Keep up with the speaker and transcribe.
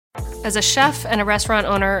As a chef and a restaurant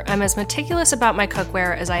owner, I'm as meticulous about my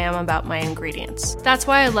cookware as I am about my ingredients. That's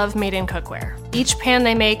why I love Made in Cookware. Each pan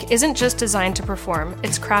they make isn't just designed to perform,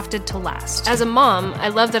 it's crafted to last. As a mom, I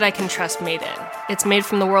love that I can trust Made in. It's made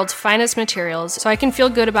from the world's finest materials, so I can feel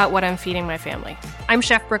good about what I'm feeding my family. I'm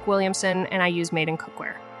Chef Brooke Williamson, and I use Made in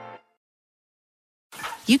Cookware.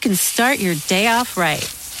 You can start your day off right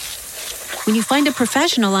when you find a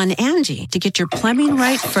professional on Angie to get your plumbing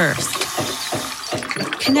right first.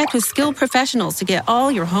 Connect with skilled professionals to get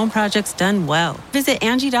all your home projects done well. Visit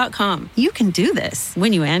Angie.com. You can do this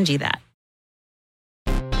when you Angie that.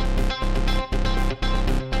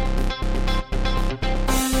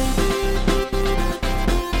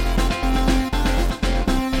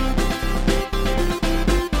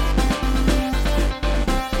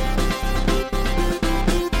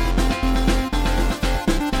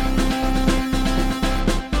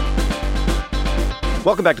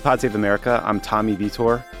 Welcome back to Pod Save America. I'm Tommy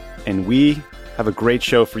Vitor, and we have a great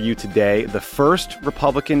show for you today. The first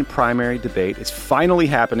Republican primary debate is finally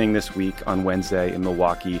happening this week on Wednesday in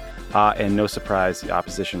Milwaukee. And no surprise, the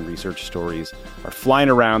opposition research stories are flying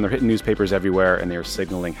around. They're hitting newspapers everywhere, and they are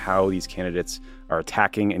signaling how these candidates are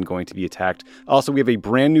attacking and going to be attacked. Also, we have a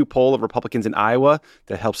brand new poll of Republicans in Iowa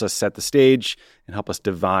that helps us set the stage and help us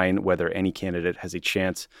divine whether any candidate has a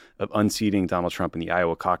chance of unseating Donald Trump in the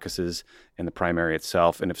Iowa caucuses and the primary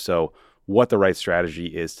itself, and if so, what the right strategy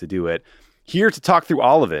is to do it. Here to talk through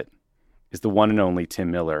all of it is the one and only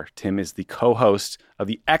Tim Miller. Tim is the co-host of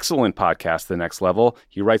the excellent podcast, The Next Level.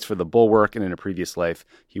 He writes for The Bulwark, and in a previous life,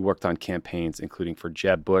 he worked on campaigns, including for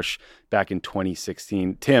Jeb Bush back in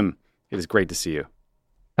 2016. Tim, it is great to see you.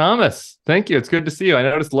 Thomas, thank you. It's good to see you. I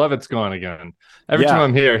noticed Levitt's gone again. Every time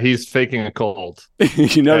I'm here, he's faking a cold.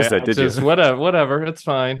 You noticed that, did you? Whatever. It's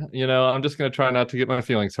fine. You know, I'm just going to try not to get my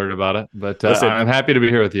feelings hurt about it. But I'm happy to be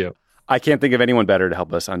here with you. I can't think of anyone better to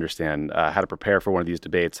help us understand how to prepare for one of these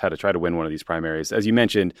debates, how to try to win one of these primaries. As you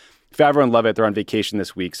mentioned, Favreau and Levitt, they're on vacation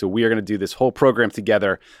this week, so we are going to do this whole program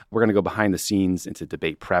together. We're going to go behind the scenes into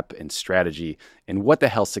debate prep and strategy and what the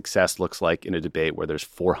hell success looks like in a debate where there's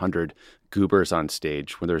 400 goobers on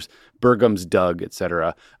stage, where there's Burgums, Doug, et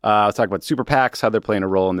cetera. I'll talk about super PACs, how they're playing a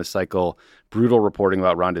role in this cycle, brutal reporting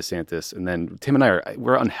about Ron DeSantis, and then Tim and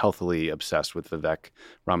we're unhumphily obsessed with Vivek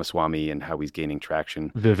Ramaswamy and how he's gaining traction.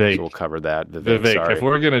 Vivek. So we'll cover that. Vivek. Sorry. If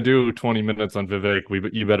we're going to do 20 minutes on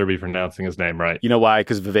Vivek, you better be pronouncing his name right. You know why?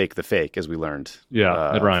 Because Vivek the fake, as we learned.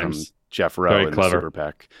 Yeah, it rhymes. From Jeff Rowe Very and clever. Super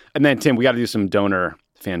PAC. And then, Tim, we got to do some donor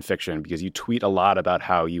fan fiction because you tweet a lot about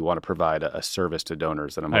how you want to provide a service to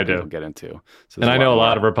donors that I'm hoping we'll get into. So and I know a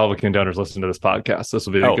lot of Republican donors listen to this podcast. This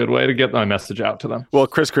will be a good way to get my message out to them. Well,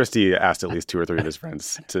 Chris Christie asked at least 2 or 3 of his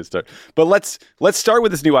friends to start. But let's start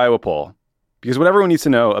with this new Iowa poll, because what everyone needs to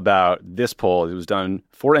know about this poll, it was done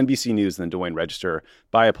for NBC News and the Des Moines Register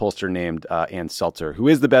by a pollster named Ann Seltzer, who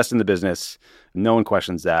is the best in the business. No one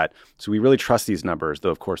questions that. So we really trust these numbers,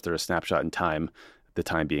 though, of course, they're a snapshot in time, the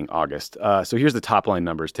time being August. So here's the top line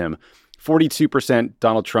numbers, Tim. 42%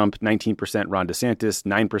 Donald Trump, 19% Ron DeSantis,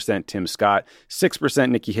 9% Tim Scott, 6%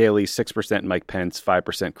 Nikki Haley, 6% Mike Pence,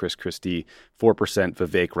 5% Chris Christie, 4%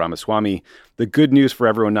 Vivek Ramaswamy. The good news for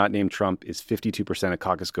everyone not named Trump is 52% of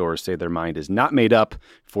caucus goers say their mind is not made up,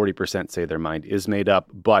 40% say their mind is made up,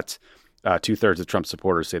 but 2/3 of Trump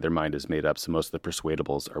supporters say their mind is made up, so most of the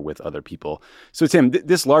persuadables are with other people. So, Tim,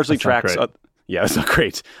 this largely tracks... Yeah, that's not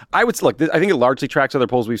great. I think it largely tracks other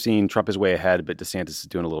polls we've seen. Trump is way ahead, but DeSantis is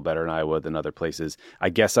doing a little better in Iowa than other places. I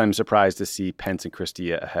guess I'm surprised to see Pence and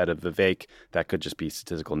Christie ahead of Vivek. That could just be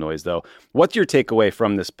statistical noise, though. What's your takeaway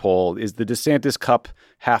from this poll? Is the DeSantis cup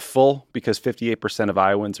half full because 58% of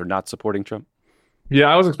Iowans are not supporting Trump? Yeah,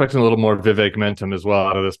 I was expecting a little more Vivek momentum as well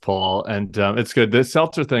out of this poll, and it's good. This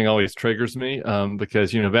Seltzer thing always triggers me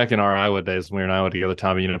because, back in our Iowa days when we were in Iowa together,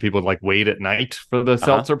 Tommy, people would wait at night for the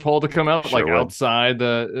Seltzer poll to come out, outside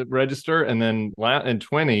the register, and then in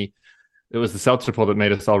 20, it was the Seltzer poll that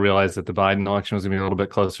made us all realize that the Biden election was going to be a little bit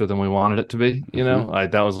closer than we wanted it to be.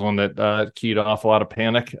 That was one that keyed off a lot of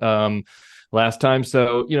panic last time.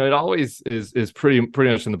 So, it always is pretty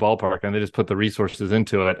much in the ballpark, and they just put the resources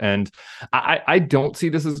into it. And I don't see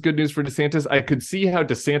this as good news for DeSantis. I could see how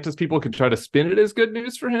DeSantis people could try to spin it as good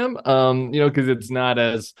news for him, because it's not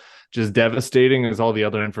as just devastating as all the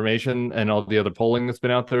other information and all the other polling that's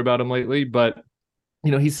been out there about him lately. But,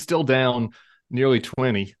 he's still down nearly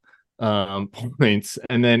 20 points.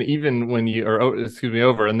 And then even when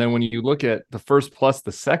over. And then when you look at the first plus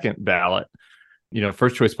the second ballot,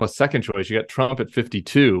 first choice plus second choice, you got Trump at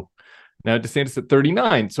 52 Now DeSantis at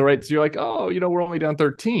 39. So you're like, oh, we're only down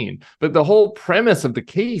 13. But the whole premise of the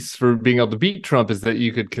case for being able to beat Trump is that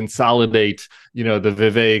you could consolidate, the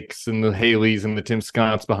Viveks and the Haleys and the Tim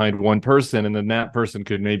Scotts behind one person, and then that person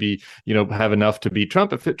could maybe, have enough to beat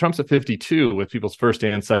Trump. Trump's at 52 with people's first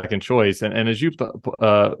and second choice. And as you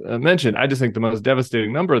mentioned, I just think the most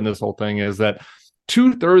devastating number in this whole thing is that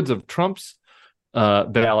 2/3 of Trump's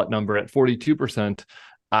ballot number at 42%.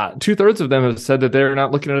 2/3 of them have said that they're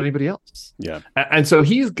not looking at anybody else. Yeah. And so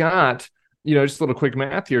he's got, just a little quick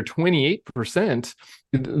math here, 28%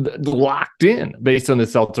 locked in based on the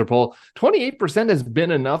Seltzer poll. 28% has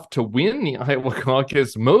been enough to win the Iowa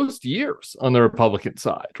caucus most years on the Republican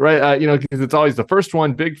side, right? Because it's always the first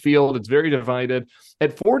one, big field. It's very divided.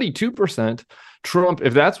 At 42%, Trump,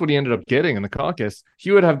 if that's what he ended up getting in the caucus,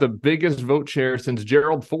 he would have the biggest vote share since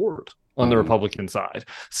Gerald Ford on the Republican side.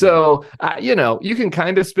 So, you can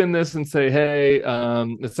kind of spin this and say, hey,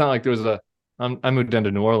 it's not like there was I moved down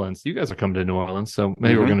to New Orleans. You guys are coming to New Orleans, so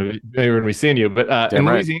maybe we're going to be seeing you. But in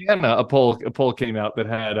Louisiana, a poll came out that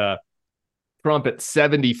had Trump at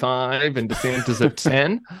 75 and DeSantis at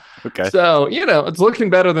 10. Okay. So, it's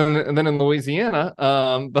looking better than in Louisiana,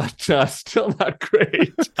 but still not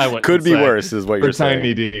great. Could be worse is what you're saying.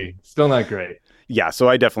 Tiny D. Still not great. Yeah, so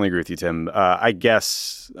I definitely agree with you, Tim. I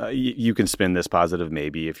guess you can spin this positive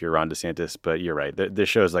maybe if you're Ron DeSantis, but you're right. This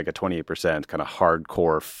shows like a 28% kind of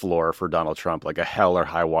hardcore floor for Donald Trump, like a hell or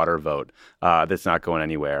high water vote that's not going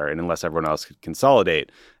anywhere. And unless everyone else could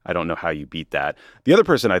consolidate, I don't know how you beat that. The other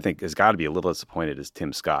person I think has got to be a little disappointed is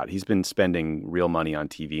Tim Scott. He's been spending real money on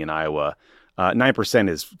TV in Iowa. 9%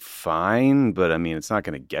 is fine, but I mean, it's not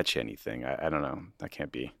going to get you anything. I don't know. That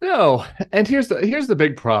can't be. No. And here's the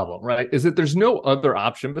big problem, right? Is that there's no other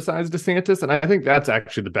option besides DeSantis. And I think that's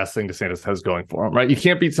actually the best thing DeSantis has going for him, right? You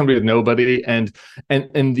can't beat somebody with nobody. And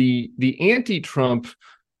the anti-Trump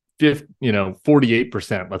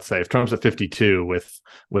 48%, let's say, if Trump's at 52 with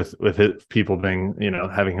his people being,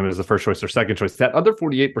 having him as the first choice or second choice, that other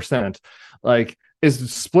 48%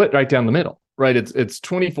 is split right down the middle. Right, it's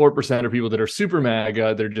 24% of people that are super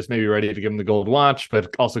MAGA. They're just maybe ready to give him the gold watch,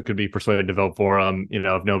 but also could be persuaded to vote for him,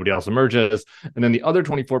 if nobody else emerges. And then the other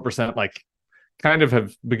 24%, kind of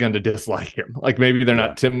have begun to dislike him. Maybe they're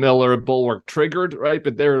not Tim Miller, Bulwark triggered, right?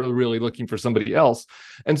 But they're really looking for somebody else.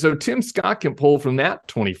 And so Tim Scott can pull from that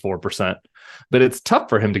 24%, but it's tough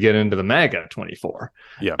for him to get into the MAGA 24.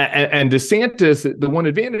 Yeah. And DeSantis, the one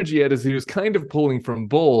advantage he had is he was kind of pulling from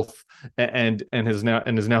both and is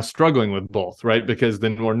now struggling with both, right? Because the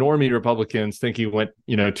more normie Republicans think he went,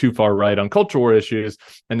 too far right on cultural war issues,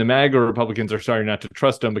 and the MAGA Republicans are starting not to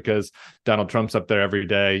trust him because Donald Trump's up there every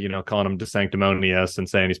day, calling him sanctimonious and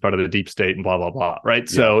saying he's part of the deep state and blah, blah, blah,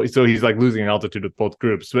 right? Yeah. So he's losing altitude with both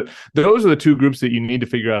groups. But those are the two groups that you need to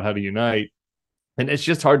figure out how to unite. And it's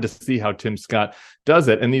just hard to see how Tim Scott does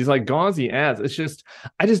it. And these gauzy ads,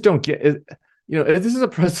 I just don't get it. This is a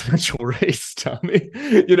presidential race, Tommy.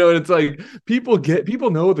 And it's people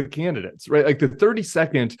know the candidates, right? The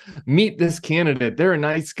 30-second meet this candidate. They're a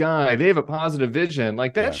nice guy. They have a positive vision.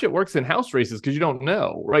 That shit works in House races because you don't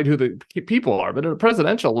know, right, who the people are. But at a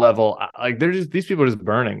presidential level, these people are just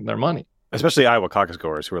burning their money. Especially Iowa caucus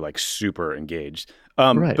goers who are super engaged.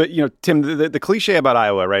 Right. But, Tim, the cliche about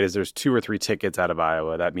Iowa, right, is there's 2 or 3 tickets out of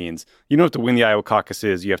Iowa. That means you don't have to win the Iowa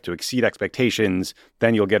caucuses. You have to exceed expectations.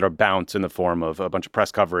 Then you'll get a bounce in the form of a bunch of press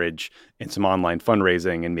coverage and some online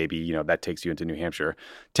fundraising. And maybe, that takes you into New Hampshire.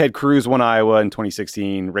 Ted Cruz won Iowa in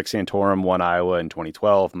 2016. Rick Santorum won Iowa in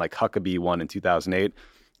 2012. Mike Huckabee won in 2008.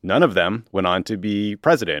 None of them went on to be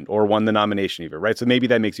president or won the nomination even, right? So maybe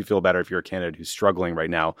that makes you feel better if you're a candidate who's struggling right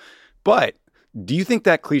now. But do you think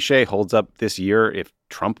that cliche holds up this year if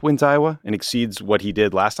Trump wins Iowa and exceeds what he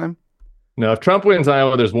did last time? No, if Trump wins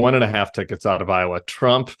Iowa, there's 1.5 tickets out of Iowa.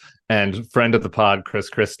 Trump and friend of the pod, Chris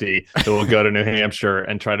Christie, who will go to New Hampshire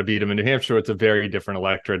and try to beat him in New Hampshire. It's a very different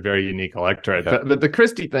electorate, very unique electorate. Yeah. But the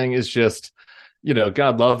Christie thing is just,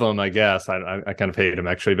 God love him, I guess. I kind of hate him,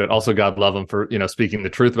 actually, but also God love him for, speaking the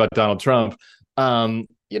truth about Donald Trump.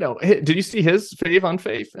 Did you see his fave on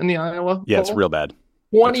faith in the Iowa Yeah, poll? It's real bad.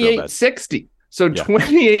 28-60. So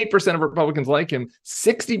 28% of Republicans like him,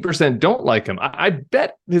 60% don't like him. I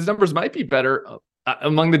bet his numbers might be better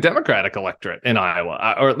among the Democratic electorate in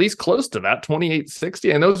Iowa, or at least close to that,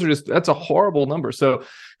 28-60. And that's a horrible number. So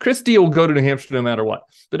Christie will go to New Hampshire no matter what.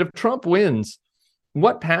 But if Trump wins,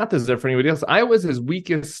 what path is there for anybody else? Iowa's his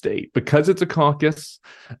weakest state because it's a caucus,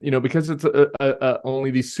 because it's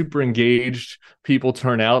only these super engaged people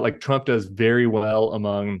turn out. Trump does very well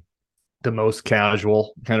among the most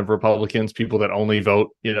casual kind of Republicans, people that only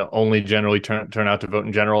vote, only generally turn out to vote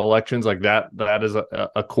in general elections. Like that is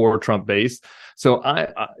a core Trump base. So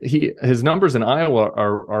his numbers in Iowa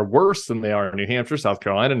are worse than they are in New Hampshire, South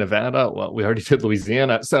Carolina, Nevada. Well, we already did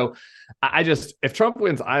Louisiana. So if Trump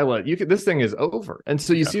wins Iowa, this thing is over. And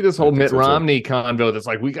so you see this whole Mitt Romney convo that's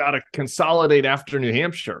like, we got to consolidate after New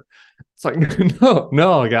Hampshire. It's like,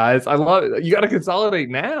 no, guys, I love it. You got to consolidate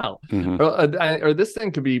now, or this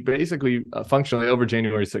thing could be basically functionally over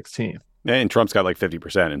January 16th. And Trump's got like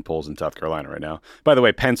 50% in polls in South Carolina right now. By the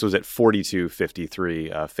way, Pence was at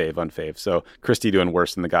 42-53 fave-unfave. So Christie doing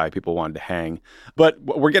worse than the guy people wanted to hang. But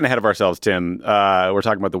we're getting ahead of ourselves, Tim. We're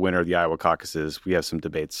talking about the winner of the Iowa caucuses. We have some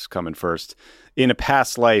debates coming first. In a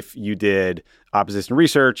past life, you did opposition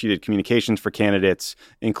research. You did communications for candidates,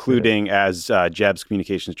 including as Jeb's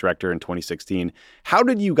communications director in 2016. How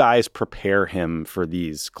did you guys prepare him for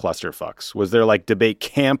these clusterfucks? Was there like debate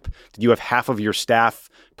camp? Did you have half of your staff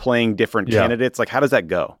playing different candidates? Like, how does that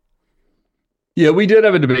go? Yeah, we did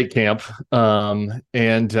have a debate camp.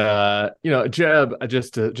 Jeb,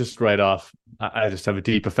 just right off, I just have a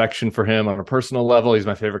deep affection for him on a personal level. He's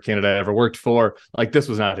my favorite candidate I ever worked for. Like, this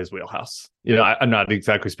was not his wheelhouse. I'm not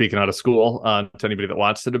exactly speaking out of school to anybody that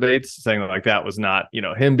watched the debates, saying that like that was not,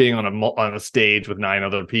 him being on a stage with 9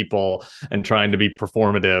 other people and trying to be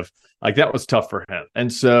performative. Like, that was tough for him.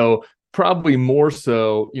 And so probably more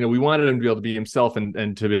so, we wanted him to be able to be himself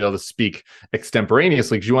and to be able to speak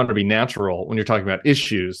extemporaneously, because you want to be natural when you're talking about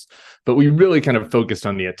issues. But we really kind of focused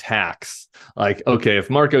on the attacks. Like, okay, if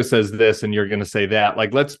Marco says this and you're going to say that,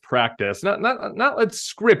 like, let's practice. Not let's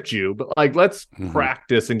script you, but like, let's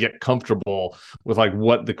practice and get comfortable with like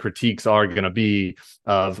what the critiques are going to be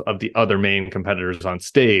of the other main competitors on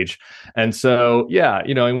stage. And so,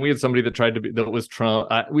 and we had somebody that was Trump.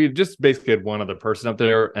 We just basically had one other person up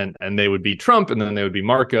there, and they would be Trump, and then they would be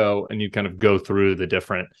Marco, and you kind of go through the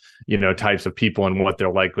different, types of people and what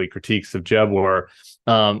their likely critiques of Jeb were.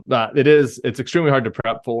 It's extremely hard to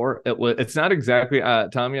prep for. It's not exactly,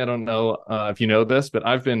 Tommy, I don't know if you know this, but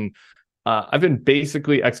I've been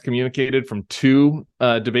basically excommunicated from 2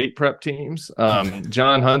 debate prep teams.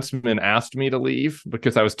 John Huntsman asked me to leave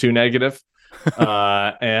because I was too negative.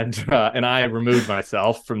 And I removed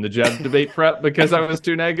myself from the Jeb debate prep because I was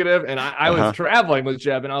too negative, and I was traveling with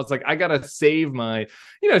Jeb, and I was like, I gotta save my,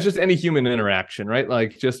 just any human interaction, right?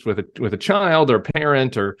 Like just with a child or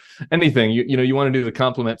parent or anything, you want to do the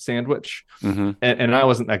compliment sandwich, and I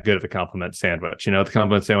wasn't that good at the compliment sandwich. The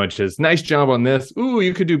compliment sandwich is nice job on this, ooh,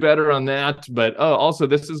 you could do better on that, but also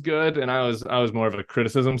this is good, and I was more of a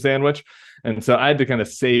criticism sandwich, and so I had to kind of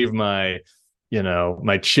save my,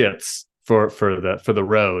 my chits for the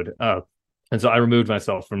road. And so I removed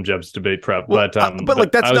myself from Jeb's debate prep. But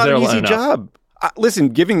like, that's not an easy job. Listen,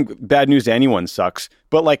 giving bad news to anyone sucks,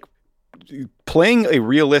 but like playing a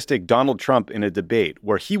realistic Donald Trump in a debate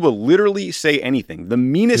where he will literally say anything, the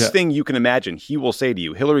meanest thing you can imagine, he will say to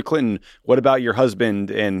you. Hillary Clinton, what about your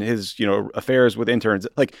husband and his, affairs with interns?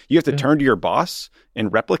 Like, you have to turn to your boss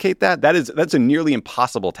and replicate that. That's a nearly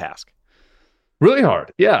impossible task. Really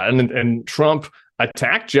hard. Yeah. And Trump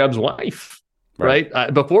attacked Jeb's wife, right?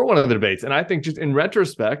 Before one of the debates. And I think just in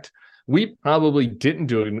retrospect, we probably didn't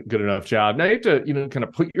do a good enough job. Now you have to, kind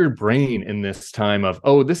of put your brain in this time of,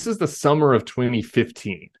 this is the summer of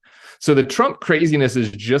 2015. So the Trump craziness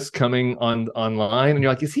is just coming online, and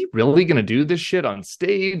you're like, is he really going to do this shit on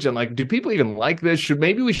stage? And like, do people even like this?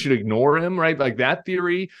 Maybe we should ignore him, right? Like that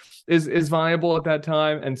theory is viable at that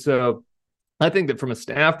time. And so I think that from a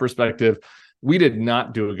staff perspective, we did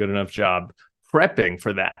not do a good enough job prepping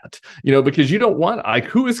for that, because you don't want, like,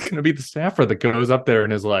 who is going to be the staffer that goes up there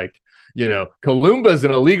and is like, Columba's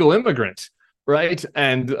an illegal immigrant, right?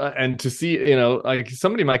 And to see, like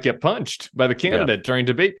somebody might get punched by the candidate during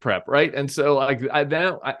debate prep, right? And so like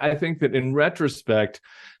I think that in retrospect,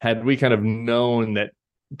 had we kind of known that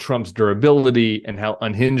Trump's durability and how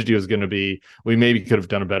unhinged he was going to be, we maybe could have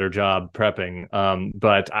done a better job prepping.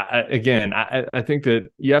 But I think that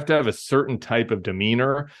you have to have a certain type of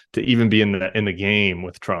demeanor to even be in the game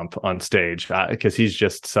with Trump on stage, because he's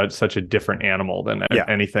just such a different animal than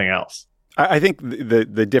anything else. I think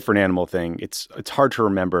the different animal thing, it's hard to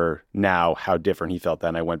remember now how different he felt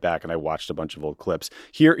then. I went back and I watched a bunch of old clips.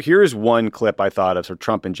 Here's one clip I thought of, sort of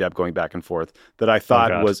Trump and Jeb going back and forth, that I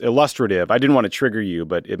thought was illustrative. I didn't want to trigger you,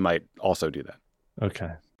 but it might also do that.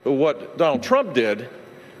 Okay. What Donald Trump did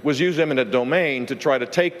was use eminent domain to try to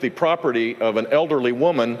take the property of an elderly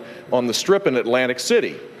woman on the Strip in Atlantic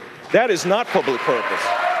City. That is not public purpose.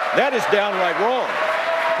 That is downright wrong.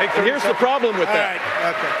 And here's the problem with that. All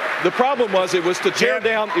right, okay. The problem was it was to tear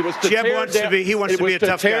down. It was to Jeb tear wants down. to be. He wants to be a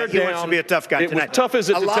tough guy. He wants to be a tough guy It tonight. was tough as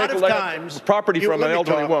it a to lot take of away times, property from an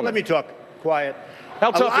elderly woman. Let me talk. Quiet.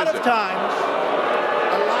 How tough a lot is of it? times.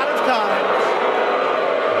 A lot of times.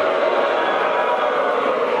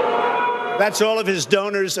 That's all of his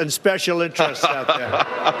donors and special interests out there.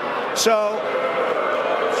 So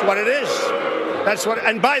that's what it is. That's what.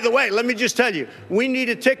 And by the way, let me just tell you, we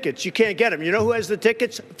needed tickets. You can't get them. You know who has the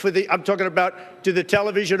tickets for the? I'm talking about to the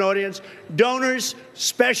television audience. Donors,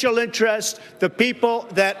 special interests, the people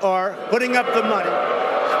that are putting up the money.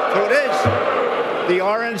 So it is. The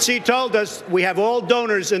RNC told us we have all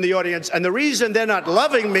donors in the audience, and the reason they're not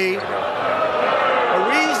loving me,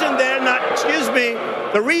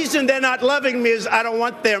 the reason they're not loving me is I don't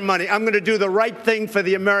want their money. I'm going to do the right thing for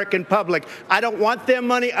the American public. I don't want their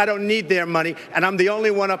money. I don't need their money. And I'm the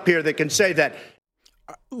only one up here that can say that.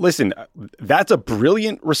 Listen, that's a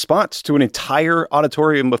brilliant response to an entire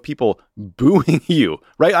auditorium of people booing you,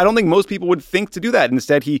 right? I don't think most people would think to do that.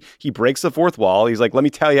 Instead, he breaks the fourth wall. He's like, let me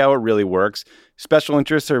tell you how it really works. Special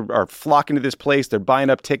interests are flocking to this place. They're buying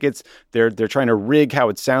up tickets. They're trying to rig how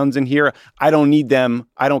it sounds in here. I don't need them.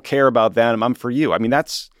 I don't care about them. I'm for you. I mean,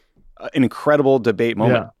 that's an incredible debate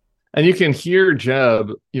moment. Yeah. And you can hear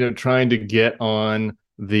Jeb, trying to get on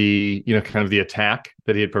the kind of the attack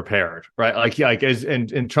that he had prepared, right?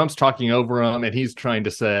 And Trump's talking over him, and he's trying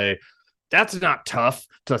to say that's not tough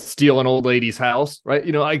to steal an old lady's house, right?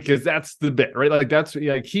 Because that's the bit, right?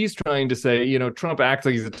 He's trying to say, Trump acts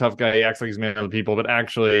like he's a tough guy, he acts like he's man of the people, but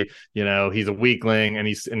actually, he's a weakling and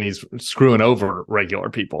he's screwing over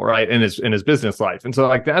regular people, right? In his business life, and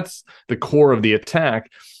so that's the core of the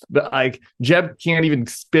attack. But Jeb can't even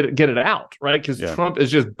get it out, right? Because Trump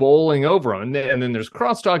is just bowling over him. And then there's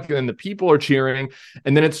crosstalk, and the people are cheering.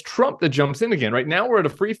 And then it's Trump that jumps in again, right? Now we're at a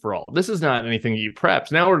free-for-all. This is not anything you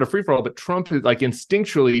prepped. Now we're at a free-for-all, but Trump is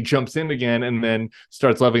instinctually jumps in again and then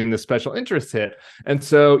starts levying the special interest hit. And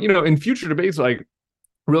so, in future debates,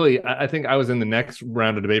 really, I think I was in the next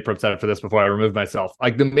round of debate preps after this before I removed myself.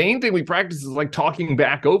 The main thing we practice is talking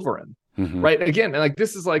back over him. Mm-hmm. Right. Again,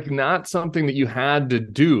 this is not something that you had to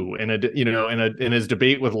do in his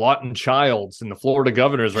debate with Lawton Childs in the Florida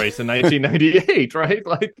governor's race in 1998. Right.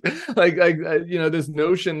 This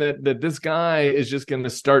notion that this guy is just going to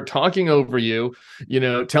start talking over you,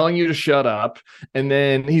 telling you to shut up. And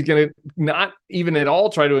then he's going to not even at all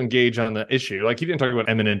try to engage on the issue. He didn't talk about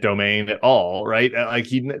eminent domain at all. Right.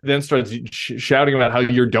 He then starts shouting about how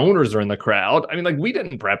your donors are in the crowd. I mean, we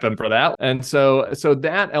didn't prep him for that. And so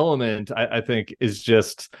that element, I think, is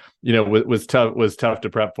just was tough to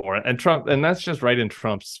prep for, and Trump, and that's just right in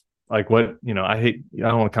Trump's I don't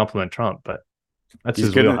want to compliment Trump, but that's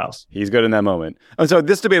his wheelhouse. He's good in that moment. And so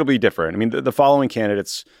this debate will be different. I mean, the following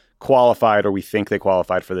candidates qualified, or we think they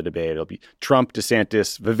qualified for the debate. It'll be Trump,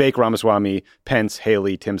 DeSantis, Vivek Ramaswamy, Pence,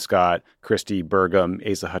 Haley, Tim Scott, Christie, Burgum,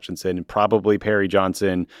 Asa Hutchinson, and probably Perry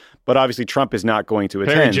Johnson. But obviously, Trump is not going to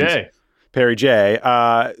attend. Perry J.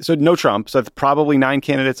 So no Trump. So that's probably 9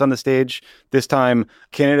 candidates on the stage. This time,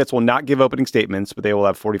 candidates will not give opening statements, but they will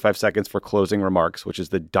have 45 seconds for closing remarks, which is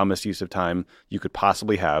the dumbest use of time you could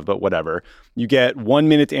possibly have, but whatever. You get 1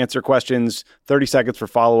 minute to answer questions, 30 seconds for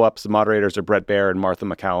follow-ups. The moderators are Brett Baer and Martha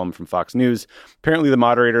McCallum from Fox News. Apparently, the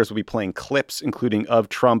moderators will be playing clips, including of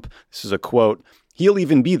Trump. This is a quote. He'll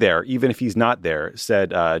even be there, even if he's not there,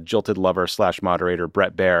 said jilted lover / moderator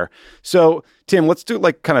Brett Baer. So, Tim, let's do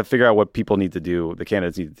kind of figure out what people need to do, the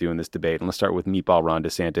candidates need to do in this debate. And let's start with Meatball Ron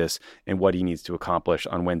DeSantis and what he needs to accomplish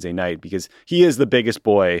on Wednesday night, because he is the biggest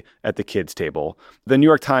boy at the kids' table. The New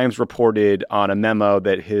York Times reported on a memo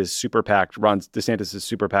that his super PAC, Ron DeSantis'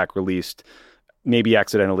 super PAC, released, maybe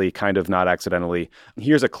accidentally, kind of not accidentally.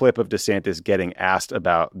 Here's a clip of DeSantis getting asked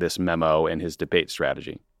about this memo and his debate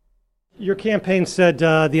strategy. Your campaign said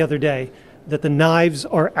the other day that the knives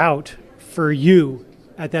are out for you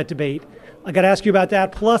at that debate. I got to ask you about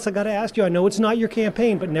that. Plus, I got to ask you, I know it's not your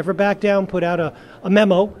campaign, but Never Back Down put out a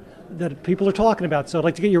memo that people are talking about. So I'd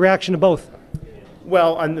like to get your reaction to both.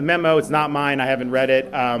 Well, on the memo, it's not mine. I haven't read it.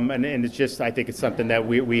 And it's just, I think it's something that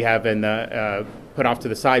we have put off to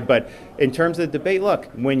the side. But in terms of the debate, look,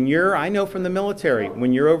 I know from the military,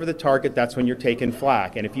 when you're over the target, that's when you're taking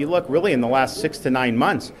flak. And if you look really in the last 6 to 9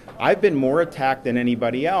 months, I've been more attacked than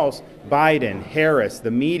anybody else. Biden, Harris,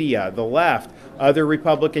 the media, the left, other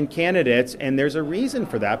Republican candidates. And there's a reason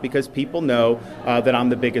for that, because people know that I'm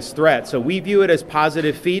the biggest threat. So we view it as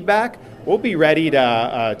positive feedback. We'll be ready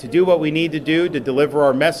to do what we need to do to deliver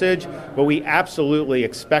our message, but we absolutely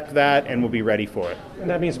expect that, and we'll be ready for it. And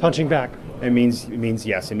that means punching back. It means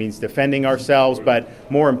yes. It means defending ourselves, but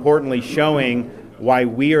more importantly, showing why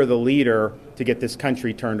we are the leader to to get this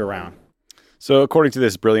country turned around. So according to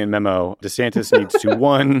this brilliant memo, DeSantis needs to,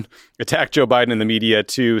 1, attack Joe Biden in the media,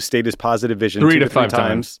 2, state his positive vision 3 2 to to 3 5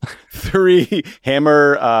 times. 3,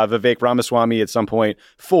 hammer Vivek Ramaswamy at some point,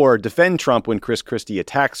 4, defend Trump when Chris Christie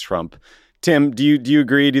attacks Trump. Tim, do you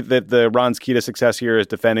agree that Ron's key to success here is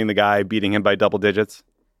defending the guy, beating him by double digits?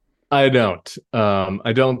 I don't.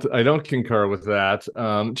 I don't concur with that.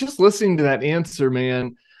 Just listening to that answer,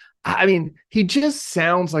 man, I mean, he just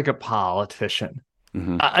sounds like a politician.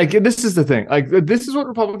 Mm-hmm. This is the thing. Like, this is what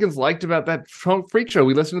Republicans liked about that Trump freak show.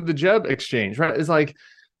 We listened to the Jeb exchange, right? It's like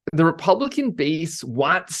the Republican base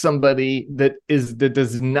wants somebody that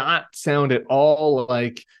does not sound at all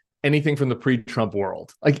like anything from the pre-Trump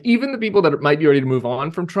world. Like, even the people that might be ready to move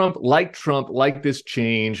on from Trump, like this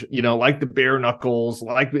change, like the bare knuckles,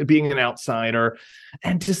 like being an outsider.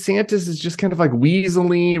 And DeSantis is just kind of like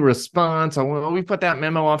weaselly response. We put that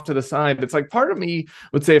memo off to the side. It's like, part of me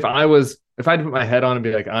would say if I had to put my head on and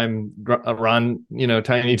be like, I'm a Ron,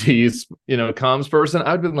 Tiny T's, comms person,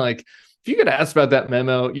 I would have been like, if you get asked about that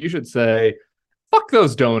memo, you should say, fuck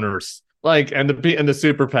those donors. Like, and the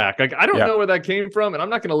super PAC. Like, I don't know where that came from, and I'm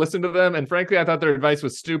not going to listen to them. And frankly, I thought their advice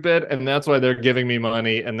was stupid, and that's why they're giving me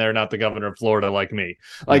money, and they're not the governor of Florida like me.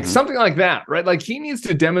 Like, something like that, right? Like, he needs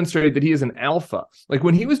to demonstrate that he is an alpha. Like,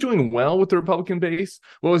 when he was doing well with the Republican base,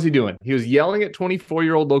 what was he doing? He was yelling at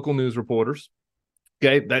 24-year-old local news reporters.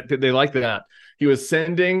 Okay, that they like that. He was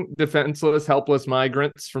sending defenseless, helpless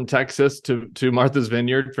migrants from Texas to Martha's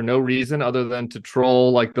Vineyard for no reason other than to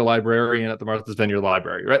troll like the librarian at the Martha's Vineyard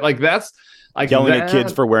Library, right? Like, that's like yelling at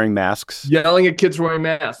kids for wearing masks.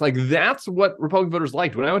 Like, that's what Republican voters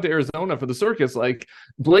liked. When I went to Arizona for the circus, like,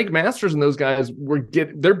 Blake Masters and those guys were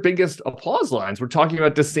their biggest applause lines were talking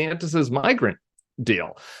about DeSantis's migrant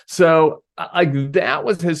deal. So like, that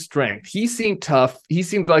was his strength. He seemed tough. He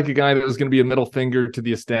seemed like a guy that was going to be a middle finger to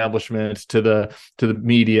the establishment, to the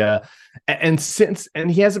media. And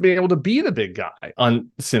he hasn't been able to be the big guy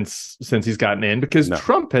since he's gotten in, because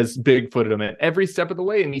Trump has bigfooted him at every step of the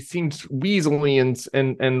way, and he seems weaselly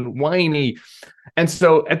and whiny. And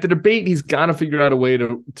so at the debate, he's got to figure out a way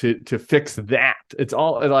to fix that. It's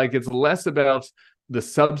all like, it's less about the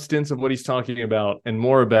substance of what he's talking about and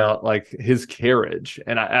more about like his carriage.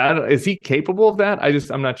 And is he capable of that?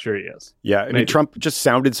 I'm not sure he is. Yeah. I mean, Trump just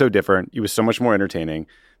sounded so different. He was so much more entertaining.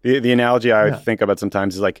 The analogy I think about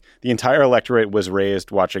sometimes is like the entire electorate was raised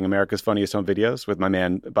watching America's Funniest Home Videos with my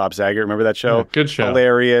man, Bob Saget. Remember that show? Yeah, good show.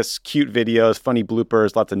 Hilarious, cute videos, funny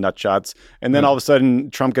bloopers, lots of nut shots. And then all of a sudden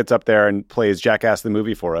Trump gets up there and plays Jackass the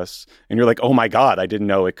movie for us. And you're like, oh my God, I didn't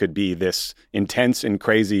know it could be this intense and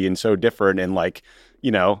crazy and so different and like,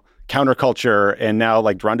 counterculture. And now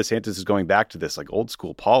like Ron DeSantis is going back to this like old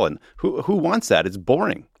school Paul. And who wants that? It's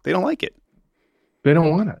boring. They don't like it. They don't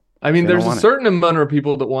want it. I mean, there's a certain amount of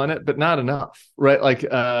people that want it, but not enough, right? Like,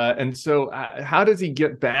 and so how does he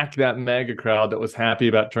get back that mega crowd that was happy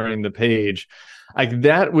about turning the page? Like,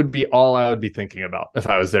 that would be all I would be thinking about if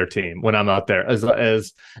I was their team when I'm out there.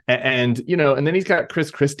 And then he's got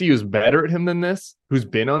Chris Christie, who's better at him than this, who's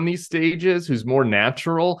been on these stages, who's more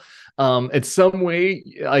natural. In some way,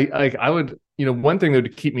 I would. One thing that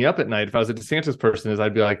would keep me up at night if I was a DeSantis person is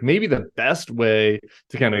I'd be like, maybe the best way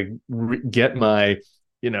to kind of get my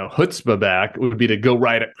chutzpah back would be to go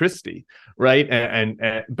right at Christie, right?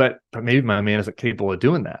 But maybe my man isn't capable of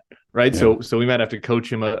doing that, right? Yeah. So we might have to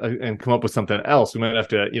coach him and come up with something else. We might have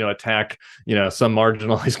to attack some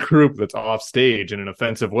marginalized group that's off stage in an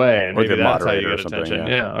offensive way, and maybe that's how you get attention.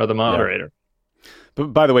 Or the moderator. Yeah.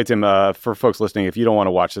 But by the way, Tim, for folks listening, if you don't want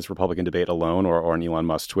to watch this Republican debate alone or on Elon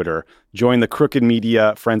Musk's Twitter, join the Crooked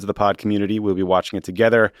Media Friends of the Pod community. We'll be watching it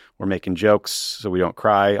together. We're making jokes so we don't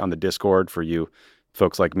cry on the Discord for you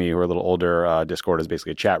folks like me who are a little older. Discord is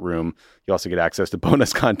basically a chat room. You also get access to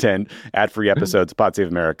bonus content, ad-free episodes, Pod Save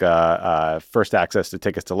America, first access to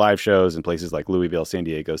tickets to live shows in places like Louisville, San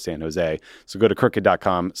Diego, San Jose. So go to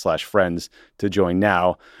crooked.com/friends to join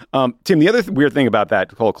now. Tim, the other weird thing about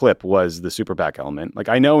that whole clip was the super PAC element. Like,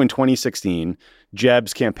 I know in 2016,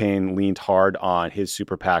 Jeb's campaign leaned hard on his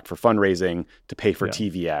super PAC for fundraising to pay for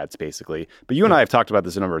TV ads, basically. But you and I have talked about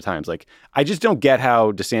this a number of times. Like, I just don't get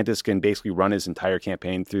how DeSantis can basically run his entire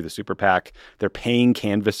campaign through the super PAC. They're paying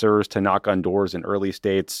canvassers to knock on doors in early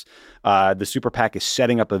states. The super PAC is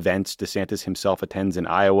setting up events DeSantis himself attends in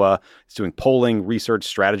Iowa. It's doing polling, research,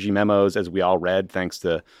 strategy memos, as we all read, thanks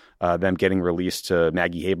to them getting released to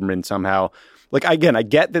Maggie Haberman somehow. Like, again, I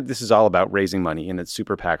get that this is all about raising money and that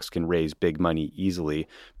super PACs can raise big money easily.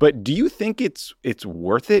 But do you think it's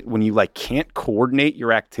worth it when you can't coordinate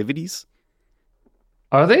your activities?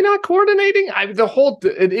 Are they not coordinating?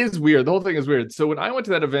 It is weird. The whole thing is weird. So when I went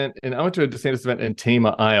to that event, and I went to a DeSantis event in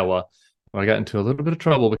Tama, Iowa, Well, I got into a little bit of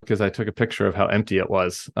trouble because I took a picture of how empty it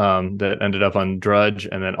was, that ended up on Drudge,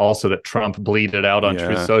 and then also that Trump bleated out on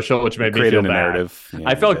Truth Social, which made me feel bad. Narrative. Yeah,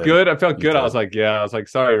 I felt good. I was like,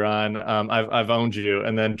 sorry, Ron, I've owned you.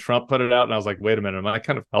 And then Trump put it out, and I was like, wait a minute, am I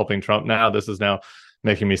kind of helping Trump now? This is now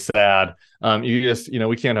making me sad.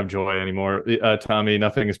 We can't have joy anymore, Tommy.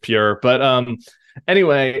 Nothing is pure. But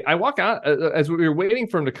anyway, I walk out as we were waiting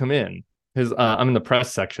for him to come in. I'm in the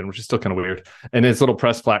press section, which is still kind of weird. And his little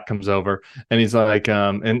press flat comes over, and he's like,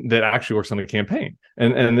 and that actually works on the campaign.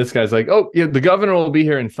 And this guy's like, oh, yeah, the governor will be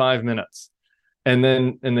here in 5 minutes. And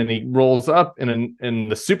then he rolls up in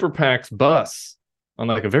the Super PAC's bus on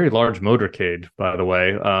like a very large motorcade, by the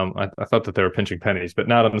way. I thought that they were pinching pennies, but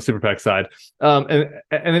not on the Super PAC side. And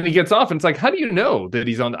then he gets off, and it's like, how do you know that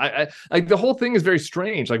he's on? Like the whole thing is very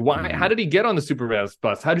strange. Like, why? How did he get on the Super PAC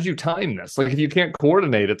bus? How did you time this? Like, if you can't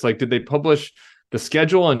coordinate, it's like, did they publish the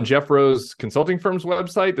schedule on Jeff Rose consulting firm's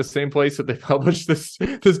website, the same place that they published this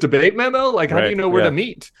debate memo? Like, how do you know where to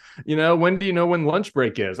meet? When do you know when lunch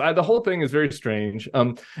break is? The whole thing is very strange.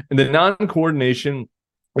 And the non-coordination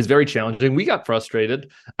is very challenging. We got frustrated.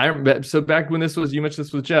 So back when you mentioned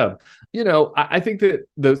this with Jeb, I think that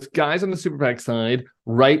the guys on the Super PAC side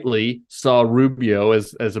rightly saw Rubio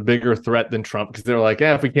as a bigger threat than Trump, because they're like,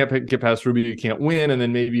 if we can't get past Rubio, you can't win. And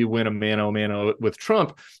then maybe you win a mano with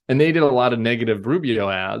Trump. And they did a lot of negative Rubio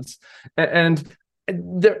ads. And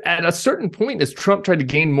there, at a certain point, as Trump tried to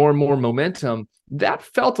gain more and more momentum, that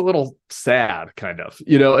felt a little sad, kind of.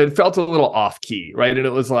 It felt a little off key, right? And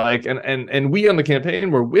it was like, and we on the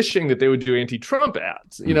campaign were wishing that they would do anti-Trump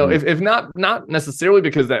ads. If not necessarily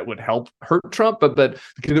because that would hurt Trump, but that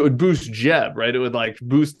because it would boost Jeb, right? It would like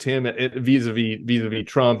boost him vis-a-vis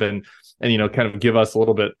Trump, and kind of give us a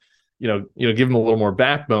little bit. Give him a little more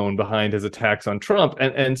backbone behind his attacks on Trump.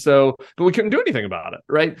 And so, but we couldn't do anything about it,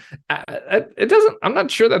 right? I'm not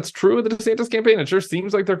sure that's true of the DeSantis campaign. It sure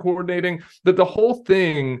seems like they're coordinating, but the whole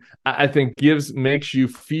thing, I think, makes you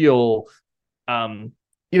feel,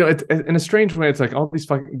 it's in a strange way. It's like all these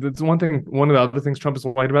that's one of the other things Trump is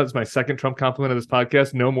light about. Is my second Trump compliment of this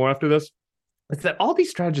podcast. No more after this. It's that all these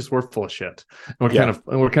strategists were full of shit. And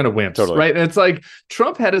we're kind of wimps, totally. Right? And it's like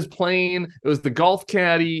Trump had his plane. It was the golf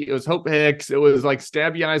caddy. It was Hope Hicks. It was like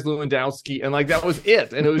Stabby Eyes Lewandowski, and like that was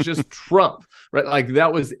it. And it was just Trump, right? Like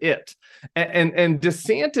that was it. And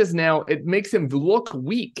DeSantis now, it makes him look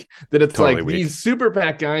weak. That it's totally like weak. These Super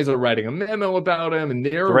PAC guys are writing a memo about him, and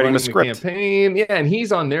they're running the campaign. Yeah, and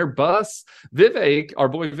he's on their bus. Vivek, our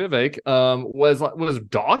boy Vivek, was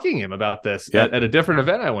dogging him about this at a different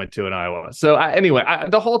event I went to in Iowa. So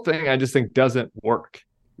the whole thing I just think doesn't work.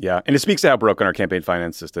 Yeah, and it speaks to how broken our campaign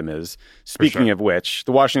finance system is. Speaking of which,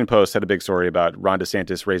 the Washington Post had a big story about Ron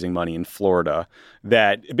DeSantis raising money in Florida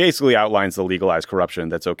that basically outlines the legalized corruption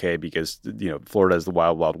that's okay because, Florida is the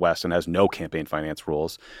wild, wild west and has no campaign finance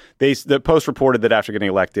rules. The Post reported that after getting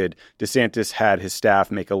elected, DeSantis had his staff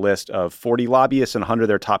make a list of 40 lobbyists and 100 of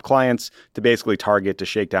their top clients to basically target to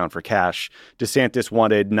shake down for cash. DeSantis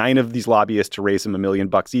wanted 9 of these lobbyists to raise him $1 million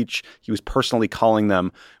each. He was personally calling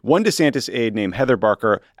them. One DeSantis aide named Heather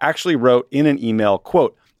Barker actually wrote in an email,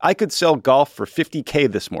 quote, "I could sell golf for $50K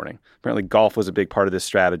this morning." Apparently golf was a big part of this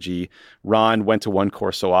strategy. Ron went to one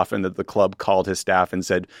course so often that the club called his staff and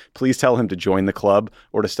said, please tell him to join the club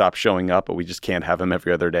or to stop showing up, but we just can't have him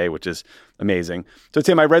every other day, which is amazing. So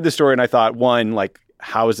Tim, I read the story and I thought, one, like,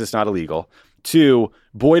 how is this not illegal? 2,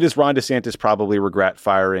 boy, does Ron DeSantis probably regret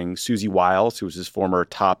firing Susie Wiles, who was his former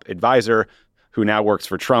top advisor, who now works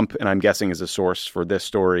for Trump, and I'm guessing is a source for this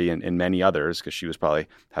story and many others, because she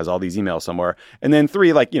has all these emails somewhere. And then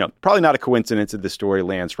 3, probably not a coincidence that this story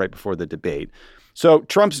lands right before the debate. So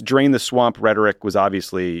Trump's drain the swamp rhetoric was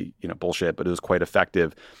obviously, bullshit, but it was quite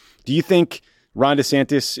effective. Do you think Ron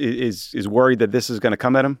DeSantis is worried that this is going to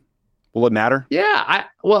come at him? Will it matter? Yeah,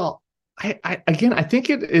 I think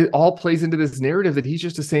it all plays into this narrative that he's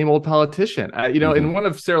just the same old politician. In one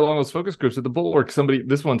of Sarah Longo's focus groups at the Bulwark,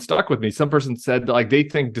 this one stuck with me. Some person said like they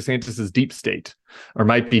think DeSantis is deep state or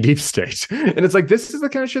might be deep state, and it's like this is the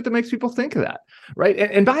kind of shit that makes people think of that, right?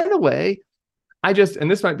 And by the way, and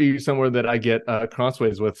this might be somewhere that I get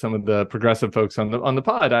crossways with some of the progressive folks on the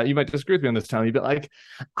pod. You might disagree with me on this, Tommy, but like,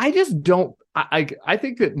 I just don't. I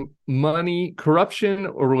think that money, corruption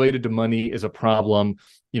or related to money is a problem,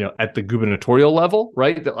 at the gubernatorial level,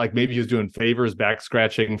 right? That like maybe he's doing favors, back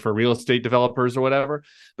scratching for real estate developers or whatever.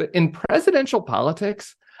 But in presidential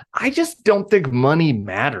politics, I just don't think money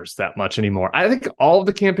matters that much anymore. I think all of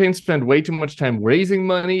the campaigns spend way too much time raising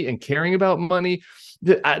money and caring about money.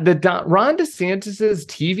 Ron DeSantis's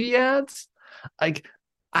TV ads,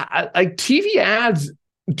 TV ads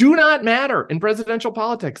do not matter in presidential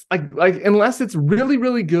politics. Like unless it's really,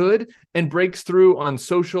 really good and breaks through on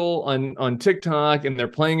social, on TikTok, and they're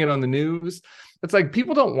playing it on the news. It's like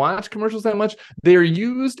people don't watch commercials that much. They're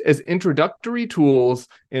used as introductory tools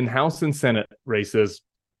in House and Senate races,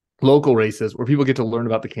 local races, where people get to learn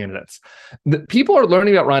about the candidates. People are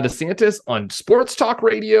learning about Ron DeSantis on sports talk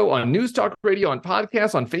radio, on news talk radio, on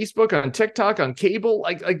podcasts, on Facebook, on TikTok, on cable.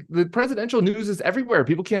 Like the presidential news is everywhere.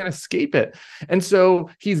 People can't escape it. And so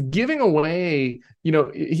he's giving away,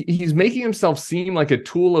 he's making himself seem like a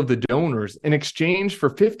tool of the donors in exchange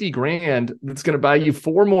for $50,000 that's going to buy you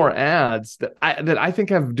 4 more ads that I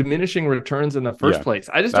think have diminishing returns in the first place.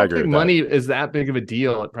 I just don't think money is that big of a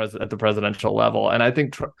deal at the presidential level. And I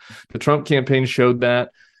think the Trump campaign showed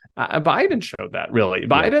that. Biden showed that, really.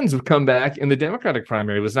 Biden's comeback in the Democratic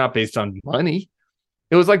primary was not based on money.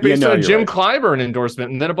 It was based on a Jim Clyburn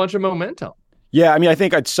endorsement and then a bunch of momentum. Yeah, I mean, I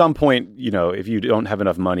think at some point, if you don't have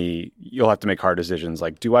enough money, you'll have to make hard decisions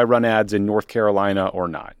like, do I run ads in North Carolina or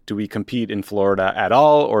not? Do we compete in Florida at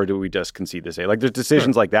all, or do we just concede the state? Like, there's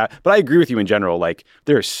decisions like that. But I agree with you in general. Like,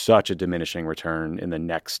 there is such a diminishing return in the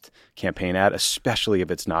next campaign ad, especially if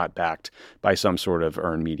it's not backed by some sort of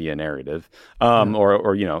earned media narrative,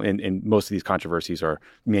 or and most of these controversies are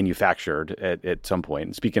manufactured at some point.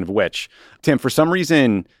 And speaking of which, Tim, for some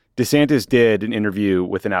reason, DeSantis did an interview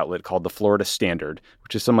with an outlet called the Florida Standard,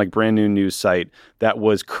 which is some brand new news site that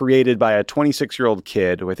was created by a 26-year-old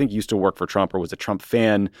kid who I think used to work for Trump or was a Trump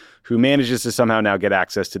fan, who manages to somehow now get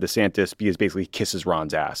access to DeSantis because basically he kisses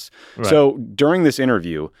Ron's ass. Right. So during this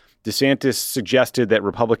interview, DeSantis suggested that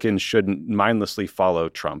Republicans shouldn't mindlessly follow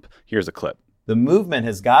Trump. Here's a clip. The movement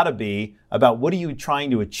has got to be about what are you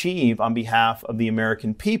trying to achieve on behalf of the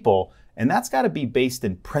American people? And that's got to be based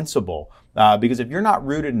in principle. Because if you're not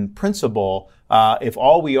rooted in principle, if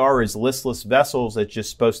all we are is listless vessels that's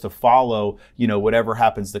just supposed to follow, whatever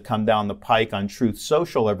happens to come down the pike on Truth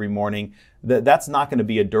Social every morning, that's not going to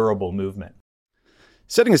be a durable movement.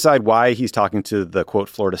 Setting aside why he's talking to the, quote,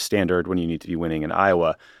 Florida Standard when you need to be winning in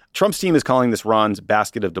Iowa, Trump's team is calling this Ron's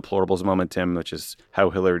basket of deplorables moment, Tim, which is how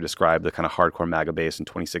Hillary described the kind of hardcore MAGA base in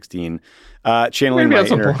 2016. Channeling my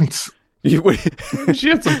inner... points. She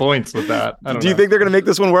had some points with that. Do you think they're going to make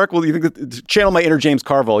this one work? Well, do you think that, channel my inner James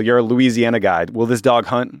Carville? You're a Louisiana guy. Will this dog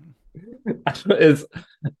hunt?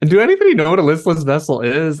 Do anybody know what a listless vessel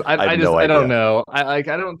is? I don't know. I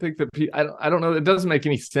don't think that. I don't know. It doesn't make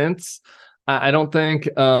any sense. I don't think.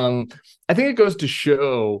 I think it goes to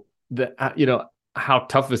show that how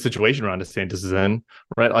tough the situation Ron DeSantis is in,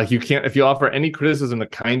 right? Like, you can't, if you offer any criticism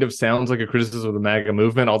that kind of sounds like a criticism of the MAGA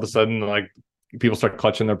movement, all of a sudden, people start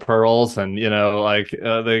clutching their pearls and,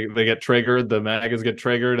 they get triggered, the MAGAs get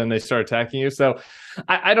triggered and they start attacking you. So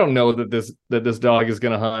I don't know that this dog is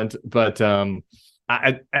going to hunt, but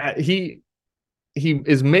he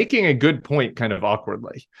is making a good point kind of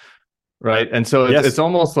awkwardly. Right. And so it's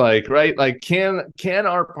almost like, right, like can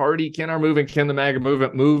our party, can our movement, can the MAGA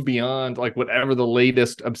movement move beyond whatever the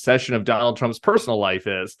latest obsession of Donald Trump's personal life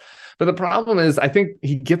is? But the problem is, I think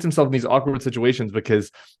he gets himself in these awkward situations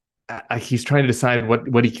because he's trying to decide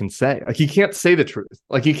what he can say. He can't say the truth.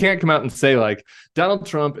 He can't come out and say Donald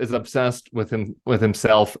Trump is obsessed with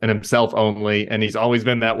himself and himself only, and he's always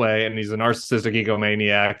been that way, and he's a narcissistic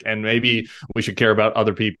egomaniac, and maybe we should care about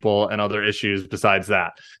other people and other issues besides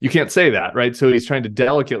that. You can't say that, right? So he's trying to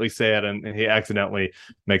delicately say it, and he accidentally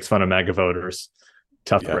makes fun of MAGA voters.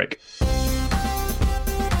 Tough break.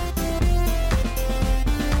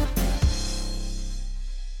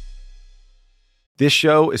 This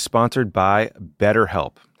show is sponsored by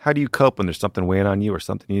BetterHelp. How do you cope when there's something weighing on you or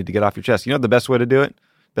something you need to get off your chest? You know the best way to do it?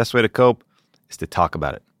 Best way to cope is to talk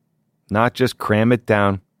about it. Not just cram it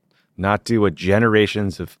down, not do what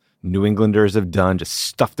generations of New Englanders have done, just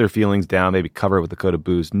stuff their feelings down, maybe cover it with a coat of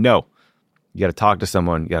booze. No, you got to talk to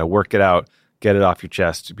someone. You got to work it out, get it off your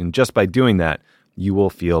chest. And just by doing that, you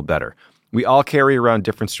will feel better. We all carry around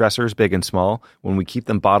different stressors, big and small. When we keep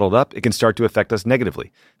them bottled up, it can start to affect us negatively.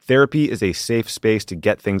 Therapy is a safe space to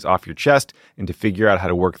get things off your chest and to figure out how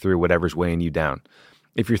to work through whatever's weighing you down.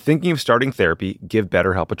 If you're thinking of starting therapy, give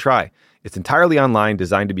BetterHelp a try. It's entirely online,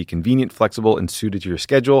 designed to be convenient, flexible, and suited to your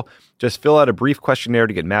schedule. Just fill out a brief questionnaire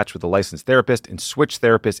to get matched with a licensed therapist and switch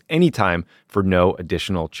therapists anytime for no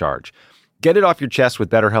additional charge. Get it off your chest with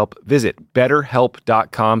BetterHelp. Visit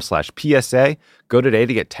BetterHelp.com/PSA. Go today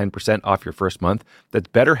to get 10% off your first month. That's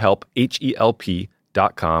BetterHelp, HELP.com/PSA.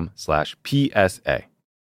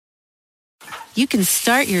 You can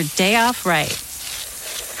start your day off right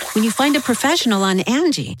when you find a professional on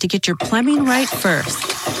Angie to get your plumbing right first.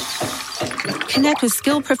 Connect with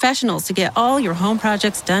skilled professionals to get all your home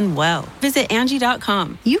projects done well. Visit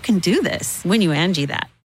Angie.com. You can do this when you Angie that.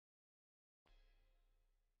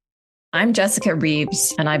 I'm Jessica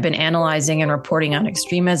Reeves, and I've been analyzing and reporting on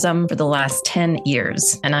extremism for the last 10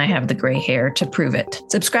 years, and I have the gray hair to prove it.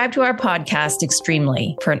 Subscribe to our podcast,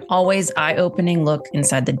 Extremely, for an always eye-opening look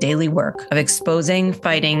inside the daily work of exposing,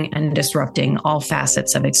 fighting, and disrupting all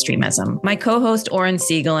facets of extremism. My co-host Oren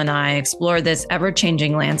Siegel and I explore this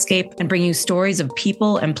ever-changing landscape and bring you stories of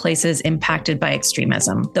people and places impacted by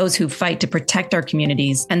extremism, those who fight to protect our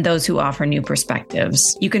communities, and those who offer new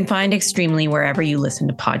perspectives. You can find Extremely wherever you listen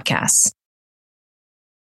to podcasts.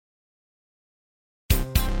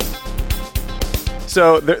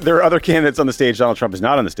 So there are other candidates on the stage. Donald Trump is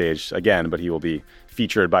not on the stage again, but he will be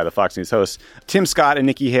featured by the Fox News hosts. Tim Scott and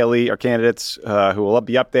Nikki Haley are candidates who will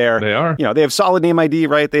be up there. They are. You know, they have solid name ID,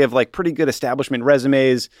 right? They have like pretty good establishment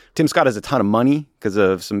resumes. Tim Scott has a ton of money because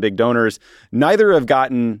of some big donors. Neither have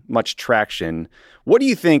gotten much traction. What do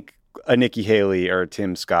you think a Nikki Haley or a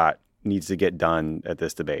Tim Scott needs to get done at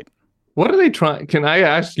this debate? What are they trying? Can I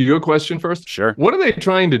ask you a question first? Sure. What are they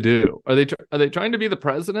trying to do? Are they trying to be the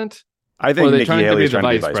president? I think Nikki Haley is trying to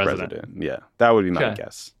be vice president. Yeah, that would be my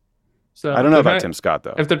guess. So I don't know about Tim Scott,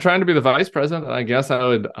 though. If they're trying to be the vice president, I guess I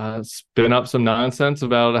would spin up some nonsense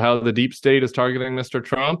about how the deep state is targeting Mr.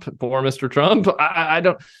 Trump, poor Mr. Trump. I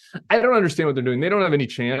don't understand what they're doing. They don't have any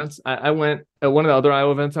chance. I went at one of the other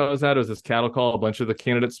Iowa events I was at. It was this cattle call. A bunch of the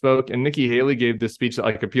candidates spoke, and Nikki Haley gave this speech that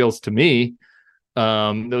like appeals to me.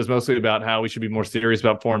 That was mostly about how we should be more serious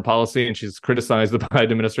about foreign policy, and she's criticized the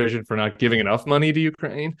Biden administration for not giving enough money to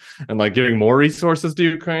Ukraine and like giving more resources to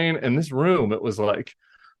Ukraine. In this room, it was like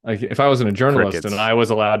if I wasn't a journalist crickets. And I was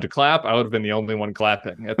allowed to clap, I would have been the only one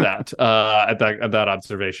clapping at that at that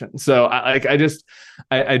observation. So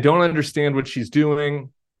I don't understand what she's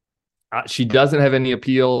doing. She doesn't have any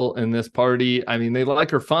appeal in this party. I mean, they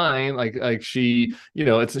like her fine. Like she, you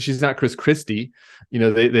know, she's not Chris Christie. You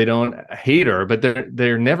know, they don't hate her, but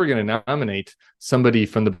they're never going to nominate somebody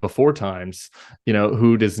from the before times, you know,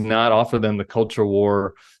 who does not offer them the culture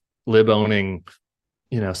war, lib owning,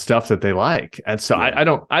 you know, stuff that they like. And so I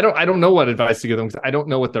don't know what advice to give them because I don't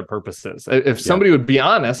know what their purpose is. If somebody would be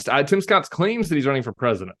honest, Tim Scott's claims that he's running for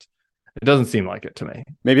president. It doesn't seem like it to me.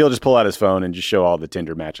 Maybe he'll just pull out his phone and just show all the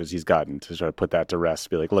Tinder matches he's gotten to try to put that to rest.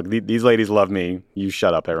 Be like, look, these ladies love me. You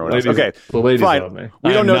shut up, everyone else. Okay, the ladies fine. love me.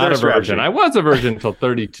 We don't know not their a virgin. strategy. I was a virgin until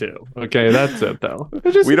 32. Okay, that's it though.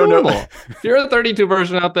 It's just We don't know. normal. If you're a 32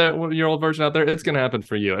 version out there, year old version out there, it's going to happen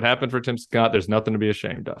for you. It happened for Tim Scott. There's nothing to be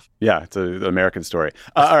ashamed of. Yeah, it's an American story.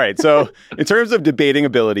 All right, so in terms of debating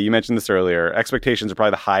ability, you mentioned this earlier, expectations are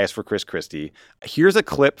probably the highest for Chris Christie. Here's a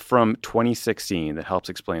clip from 2016 that helps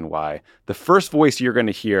explain why. The first voice you're going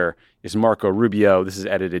to hear is Marco Rubio. This is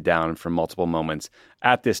edited down from multiple moments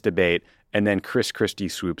at this debate, and then Chris Christie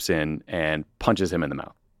swoops in and punches him in the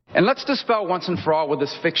mouth. And let's dispel once and for all with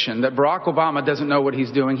this fiction that Barack Obama doesn't know what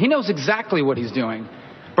he's doing. He knows exactly what he's doing.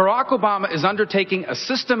 Barack Obama is undertaking a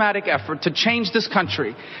systematic effort to change this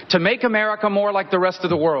country, to make America more like the rest of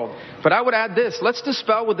the world. But I would add this, let's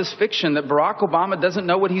dispel with this fiction that Barack Obama doesn't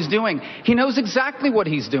know what he's doing. He knows exactly what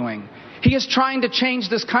he's doing. He is trying to change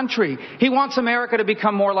this country. He wants America to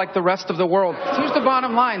become more like the rest of the world. Here's the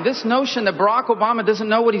bottom line. This notion that Barack Obama doesn't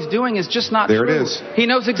know what he's doing is just not true. There it is. He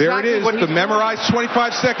knows exactly what he's doing. The memorized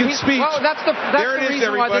 25-second speech. Well, that's the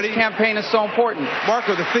reason why this campaign is so important.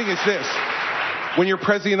 Marco, the thing is this. When you're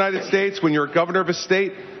president of the United States, when you're a governor of a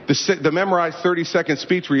state, the memorized 30-second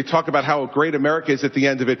speech where you talk about how great America is at the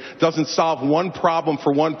end of it doesn't solve one problem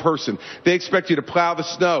for one person. They expect you to plow the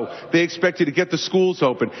snow. They expect you to get the schools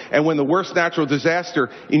open. And when the worst natural disaster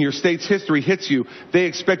in your state's history hits you, they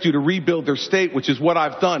expect you to rebuild their state, which is what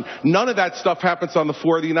I've done. None of that stuff happens on the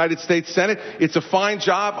floor of the United States Senate. It's a fine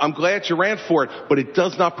job. I'm glad you ran for it. But it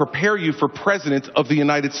does not prepare you for president of the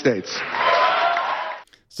United States.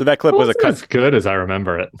 So that clip was a cut. As good as I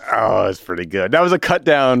remember it. Oh, it's pretty good. That was a cut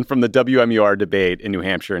down from the WMUR debate in New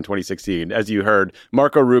Hampshire in 2016. As you heard,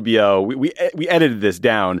 Marco Rubio, we edited this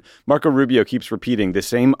down. Marco Rubio keeps repeating the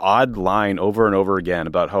same odd line over and over again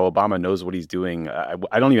about how Obama knows what he's doing.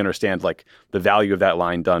 I don't even understand like the value of that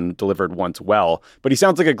line delivered once well. But he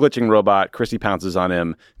sounds like a glitching robot. Christie pounces on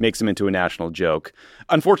him, makes him into a national joke.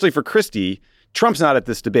 Unfortunately for Christie, Trump's not at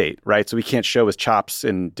this debate, right? So he can't show his chops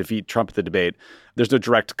and defeat Trump at the debate. There's no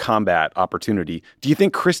direct combat opportunity. Do you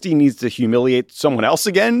think Christie needs to humiliate someone else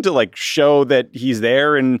again to like show that he's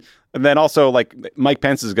there? And then also like Mike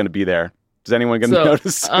Pence is going to be there. Is anyone going to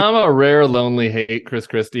notice? I'm a rare, lonely Chris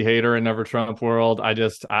Christie hater in Never Trump world. I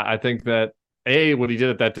think that what he did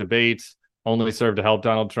at that debate only served to help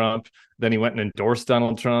Donald Trump. Then he went and endorsed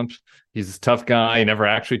Donald Trump. He's a tough guy. He never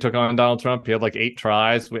actually took on Donald Trump. He had like 8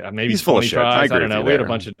 tries, maybe he's full 20 of shit. tries. I don't know. We had a there.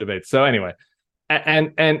 bunch of debates. So anyway,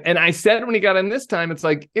 And I said when he got in this time, it's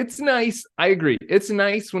like, it's nice. I agree. It's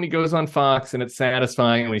nice when he goes on Fox and it's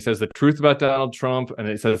satisfying when he says the truth about Donald Trump and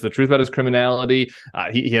he says the truth about his criminality.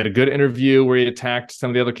 He had a good interview where he attacked some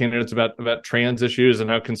of the other candidates about trans issues and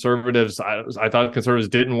how conservatives, I thought conservatives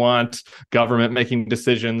didn't want government making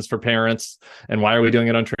decisions for parents. And why are we doing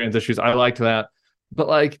it on trans issues? I liked that. But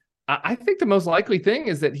like, I think the most likely thing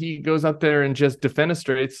is that he goes up there and just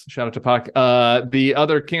defenestrates, shout out to Pac, the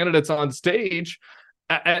other candidates on stage,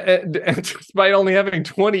 and despite only having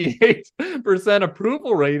 28%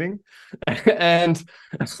 approval rating. And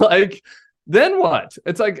like, then what?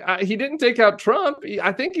 It's like, he didn't take out Trump.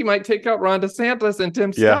 I think he might take out Ron DeSantis and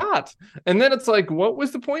Tim Scott. And then it's like, what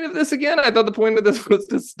was the point of this again? I thought the point of this was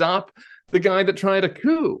to stop the guy that tried a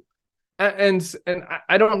coup. And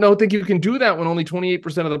I don't think you can do that when only 28%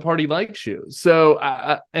 of the party likes you. So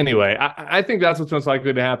anyway, I think that's what's most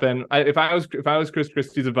likely to happen. If I was Chris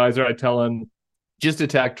Christie's advisor, I'd tell him just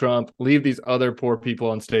attack Trump, leave these other poor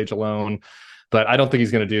people on stage alone. But I don't think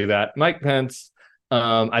he's going to do that. Mike Pence,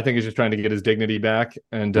 I think he's just trying to get his dignity back,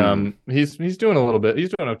 and he's doing a little bit.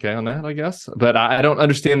 He's doing okay on that, I guess. But I don't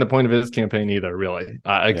understand the point of his campaign either, really,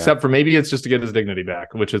 except for maybe it's just to get his dignity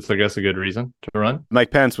back, which is, I guess, a good reason to run. Mike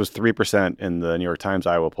Pence was 3% in the New York Times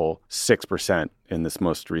Iowa poll, 6% in this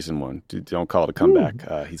most recent one. Don't call it a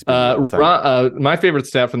comeback. He's my favorite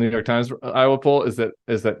stat from the New York Times Iowa poll is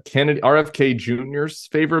that Kennedy RFK Jr.'s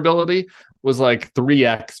favorability was like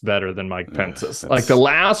 3x better than Mike Pence's. Like the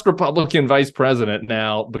last Republican vice president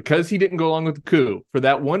now, because he didn't go along with the coup for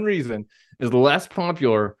that one reason, is less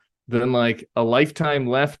popular than like a lifetime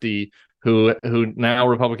lefty who now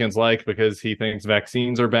Republicans like because he thinks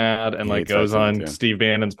vaccines are bad and like goes on Steve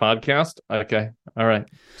Bannon's podcast. Okay. All right.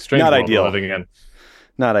 Strange Not world ideal. we're living in.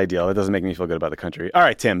 Not ideal. It doesn't make me feel good about the country. All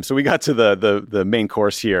right, Tim. So we got to the main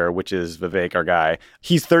course here, which is Vivek, our guy.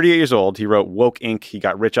 He's 38 years old. He wrote Woke Inc. He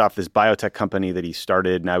got rich off this biotech company that he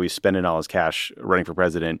started. Now he's spending all his cash running for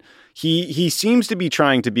president. He seems to be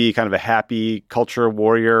trying to be kind of a happy culture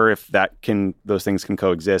warrior, if those things can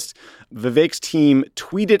coexist. Vivek's team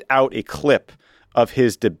tweeted out a clip of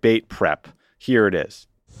his debate prep. Here it is.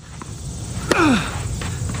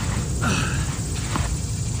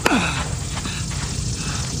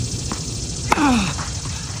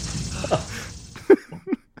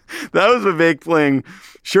 That was Vivek playing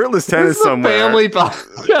shirtless tennis somewhere. Family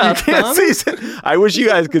podcast. You can't see. I wish you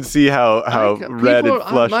guys could see how red and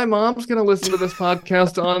flushed. My mom's going to listen to this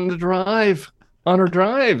podcast on the drive, on her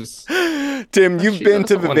drives. Tim, you've been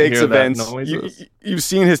to Vivek's events. You've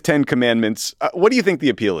seen his 10 commandments. What do you think the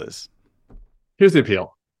appeal is? Here's the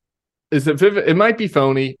appeal. Is that it might be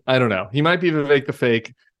phony. I don't know. He might be Vivek the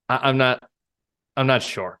fake. I'm not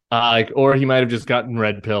sure. Or he might have just gotten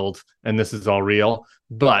red pilled and this is all real.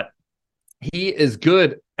 But he is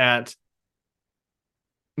good at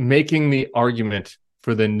making the argument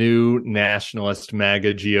for the new nationalist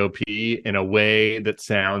MAGA GOP in a way that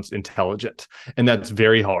sounds intelligent. And that's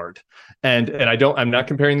very hard. And I'm not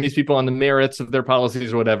comparing these people on the merits of their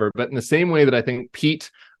policies or whatever, but in the same way that I think Pete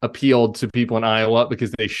appealed to people in Iowa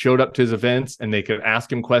because they showed up to his events and they could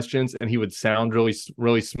ask him questions and he would sound really,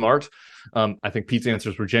 really smart. I think Pete's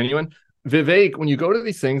answers were genuine. Vivek, when you go to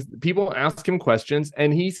these things, people ask him questions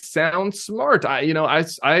and he sounds smart.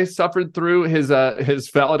 I suffered through his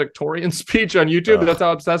valedictorian speech on YouTube. That's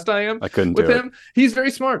how obsessed I am. I couldn't with do him. It. He's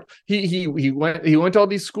very smart. He went to all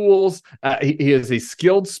these schools. He is a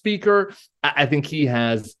skilled speaker. I think he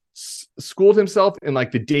has schooled himself in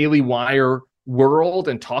like the Daily Wire world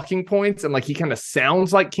and talking points, and like he kind of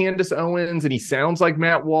sounds like Candace Owens and he sounds like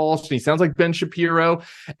Matt Walsh and he sounds like Ben Shapiro,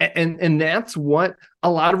 and that's what a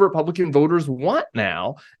lot of Republican voters want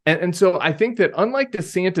now. And so I think that unlike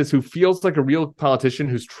DeSantis, who feels like a real politician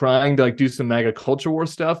who's trying to like do some MAGA culture war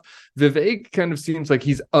stuff, Vivek kind of seems like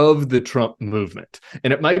he's of the Trump movement,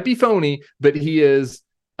 and it might be phony, but he is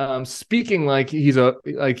speaking like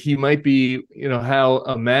he might be, how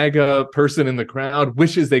a MAGA person in the crowd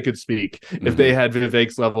wishes they could speak if they had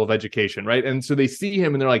Vivek's level of education, right? And so they see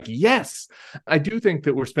him and they're like, yes, I do think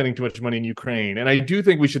that we're spending too much money in Ukraine, and I do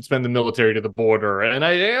think we should spend the military to the border, and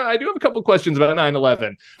I do have a couple of questions about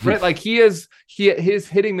 9/11, right? Like he is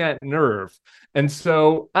hitting that nerve, and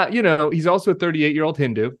so he's also a 38-year-old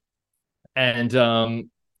Hindu,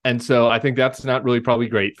 and so I think that's not really probably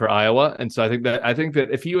great for Iowa. And so I think that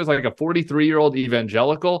if he was like a 43-year-old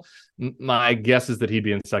evangelical, my guess is that he'd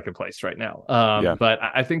be in second place right now. But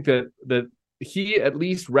I think that he at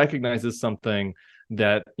least recognizes something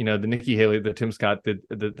that, the Nikki Haley, the Tim Scott,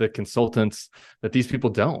 the consultants, that these people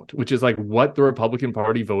don't, which is like what the Republican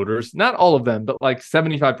Party voters, not all of them, but like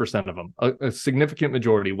 75% of them, a significant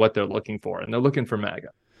majority, what they're looking for. And they're looking for MAGA.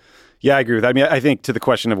 Yeah, I agree with that. I mean, I think to the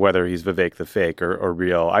question of whether he's Vivek the fake or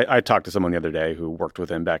real, I talked to someone the other day who worked with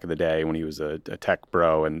him back in the day when he was a tech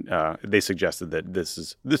bro, and they suggested that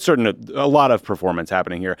there's a lot of performance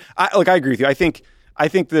happening here. I agree with you. I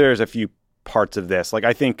think there's a few parts of this. Like,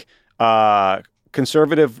 I think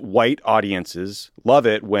conservative white audiences love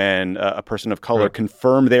it when a person of color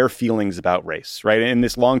confirm their feelings about race, right? In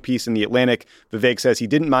this long piece in The Atlantic, Vivek says he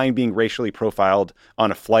didn't mind being racially profiled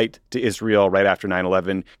on a flight to Israel right after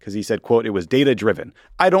 9/11 because he said, quote, it was data-driven.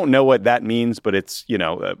 I don't know what that means, but it's,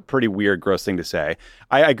 a pretty weird, gross thing to say.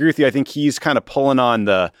 I agree with you. I think he's kind of pulling on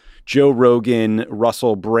the Joe Rogan,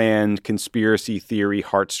 Russell Brand conspiracy theory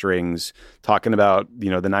heartstrings, talking about, the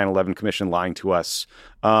 9/11 Commission lying to us.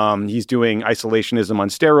 He's doing isolationism on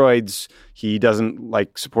steroids. He doesn't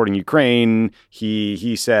like supporting Ukraine.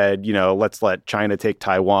 He said, let's let China take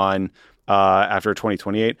Taiwan after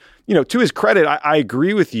 2028. To his credit, I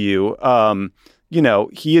agree with you.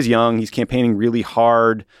 He is young. He's campaigning really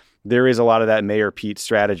hard. There is a lot of that Mayor Pete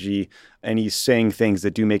strategy, and he's saying things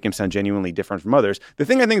that do make him sound genuinely different from others. The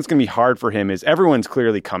thing I think is going to be hard for him is everyone's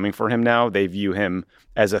clearly coming for him now. They view him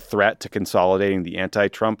as a threat to consolidating the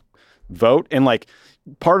anti-Trump vote. And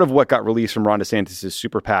part of what got released from Ron DeSantis'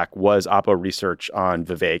 super PAC was Oppo research on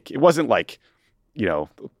Vivek. It wasn't like,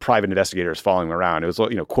 private investigators following him around. It was,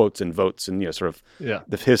 quotes and votes and, his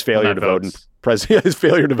failure to vote and his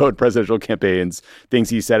failure to vote in presidential campaigns, things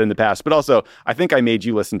he said in the past. But also, I think I made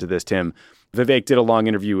you listen to this, Tim. Vivek did a long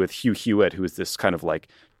interview with Hugh Hewitt, who is this kind of like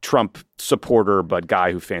Trump supporter, but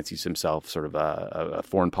guy who fancies himself sort of a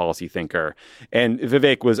foreign policy thinker. And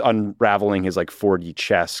Vivek was unraveling his 4D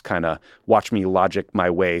chess, kind of watch me logic my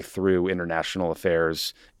way through international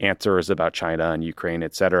affairs, answers about China and Ukraine,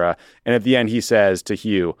 et cetera. And at the end, he says to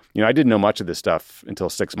Hugh, I didn't know much of this stuff until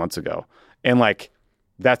 6 months ago. And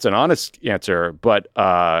that's an honest answer, but,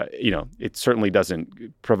 it certainly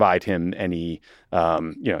doesn't provide him any,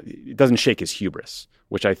 it doesn't shake his hubris,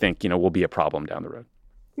 which I think, will be a problem down the road.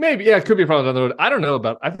 Maybe, yeah, it could be a problem down the road. I don't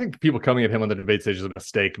know I think people coming at him on the debate stage is a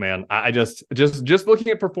mistake, man. I just looking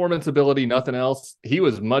at performance ability, nothing else. The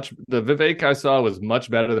Vivek I saw was much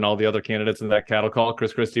better than all the other candidates in that cattle call.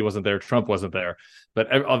 Chris Christie wasn't there. Trump wasn't there. But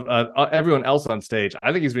everyone else on stage,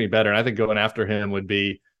 I think he's going to be better. And I think going after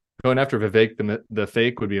Vivek the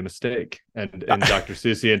fake would be a mistake, and in Dr.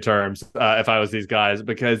 Susian terms, if I was these guys,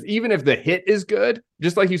 because even if the hit is good,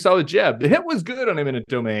 just like you saw with Jeb, the hit was good on Eminent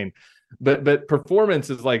Domain, but performance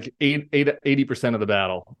is like 80% of the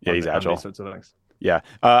battle. Yeah, he's agile. These sorts of things. Yeah.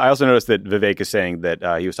 I also noticed that Vivek is saying that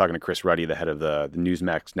he was talking to Chris Ruddy, the head of the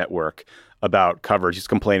Newsmax network, about coverage. He's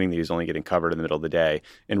complaining that he's only getting covered in the middle of the day.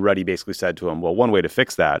 And Ruddy basically said to him, well, one way to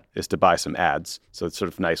fix that is to buy some ads. So it's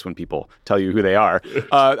sort of nice when people tell you who they are.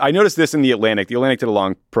 I noticed this in The Atlantic. The Atlantic did a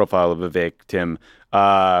long profile of Vivek, Tim,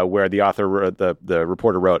 where the author, the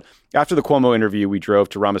reporter wrote, after the Cuomo interview, we drove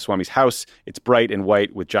to Ramaswamy's house. It's bright and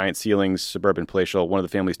white with giant ceilings, suburban palatial. One of the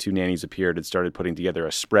family's 2 nannies appeared and started putting together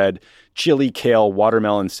a spread: chili, kale,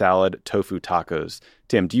 watermelon salad, tofu tacos.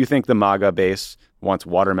 Tim, do you think the MAGA base wants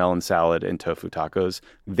watermelon salad and tofu tacos?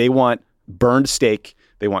 They want burned steak.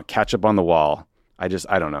 They want ketchup on the wall. I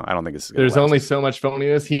don't know. I don't think this is There's only so much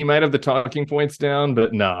phoniness. He might have the talking points down,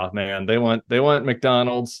 but nah, man. They want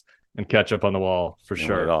McDonald's and ketchup on the wall for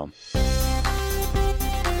sure. Not at all.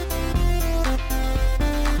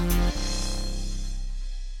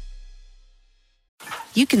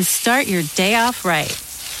 You can start your day off right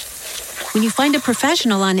when you find a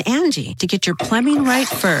professional on Angie to get your plumbing right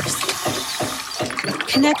first.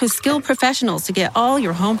 Connect with skilled professionals to get all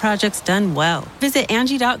your home projects done well. Visit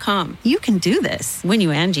Angie.com. You can do this when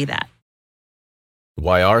you Angie that.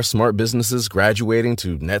 Why are smart businesses graduating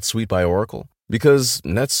to NetSuite by Oracle? Because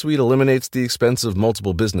NetSuite eliminates the expense of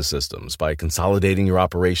multiple business systems by consolidating your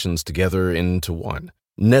operations together into one.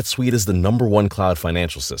 NetSuite is the #1 cloud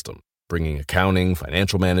financial system, bringing accounting,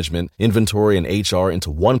 financial management, inventory, and HR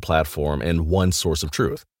into one platform and one source of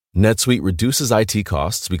truth. NetSuite reduces IT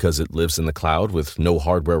costs because it lives in the cloud with no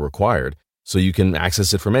hardware required, so you can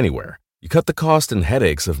access it from anywhere. You cut the cost and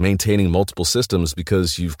headaches of maintaining multiple systems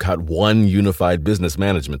because you've got one unified business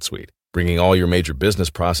management suite. Bringing all your major business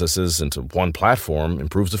processes into one platform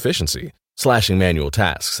improves efficiency, slashing manual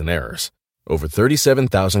tasks and errors. Over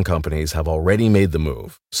 37,000 companies have already made the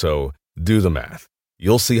move, so do the math.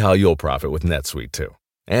 You'll see how you'll profit with NetSuite too.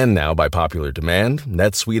 And now, by popular demand,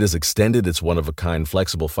 NetSuite has extended its one-of-a-kind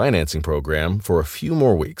flexible financing program for a few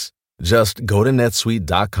more weeks. Just go to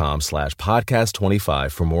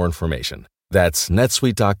netsuite.com/podcast25 for more information. That's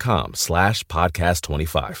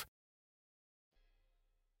netsuite.com/podcast25.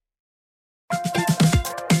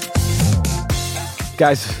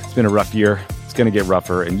 Guys, it's been a rough year. It's going to get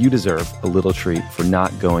rougher, and you deserve a little treat for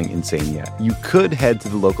not going insane yet. You could head to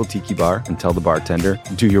the local tiki bar and tell the bartender,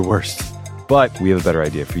 do your worst. But we have a better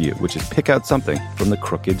idea for you, which is pick out something from the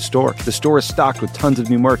Crooked store. The store is stocked with tons of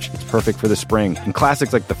new merch. It's perfect for the spring. And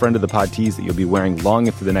classics like the Friend of the Pod tees that you'll be wearing long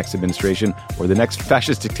into the next administration or the next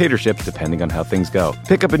fascist dictatorship, depending on how things go.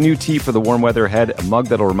 Pick up a new tee for the warm weather ahead, a mug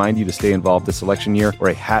that'll remind you to stay involved this election year, or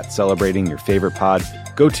a hat celebrating your favorite pod.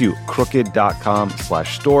 Go to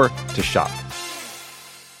crooked.com/store to shop.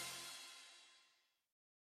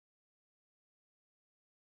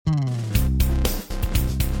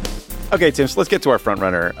 Okay, Tim, so let's get to our front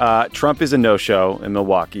runner. Trump is a no-show in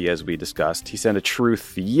Milwaukee, as we discussed. He sent a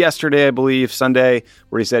truth yesterday, I believe, Sunday,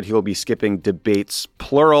 where he said he will be skipping debates,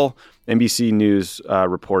 plural. NBC News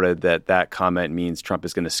reported that comment means Trump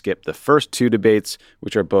is going to skip the first two debates,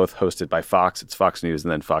 which are both hosted by Fox. It's Fox News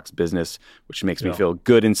and then Fox Business, which makes me feel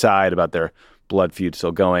good inside about their blood feud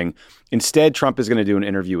still going. Instead, Trump is going to do an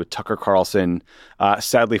interview with Tucker Carlson.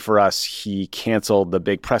 Sadly for us, he canceled the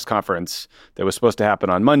big press conference that was supposed to happen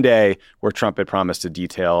on Monday, where Trump had promised to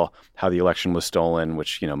detail how the election was stolen,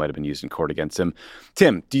 which, might have been used in court against him.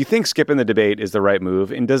 Tim, do you think skipping the debate is the right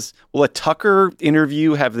move? And will a Tucker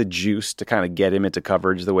interview have the juice to kind of get him into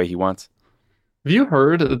coverage the way he wants? Have you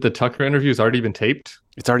heard that the Tucker interview has already been taped?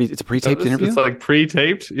 It's a pre-taped interview? It's like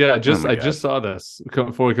pre-taped? Yeah, I just saw this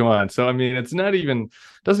before we come on. So, I mean, doesn't even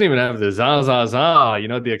have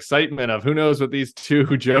the the excitement of who knows what these two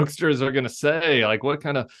jokesters are going to say. Like, what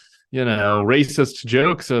kind of, racist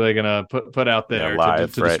jokes are they going to put out there to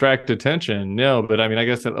distract attention? No, but I mean, I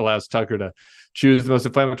guess it allows Tucker to choose the most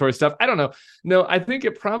inflammatory stuff. I don't know. No, I think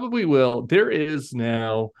it probably will. There is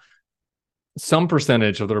now some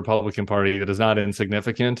percentage of the Republican Party that is not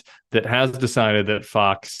insignificant that has decided that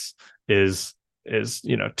Fox is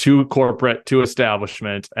too corporate, too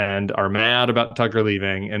establishment, and are mad about Tucker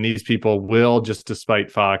leaving. And these people will, just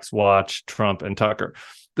despite Fox, watch Trump and Tucker.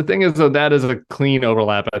 The thing is, though, that is a clean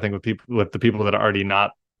overlap, I think, with the people that are already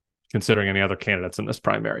not considering any other candidates in this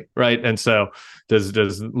primary, right? And so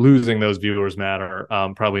does losing those viewers matter?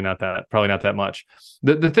 Probably not that much.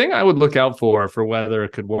 The thing I would look out for whether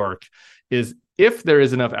it could work is if there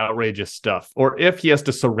is enough outrageous stuff, or if he has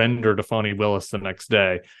to surrender to Fani Willis the next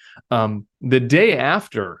day, the day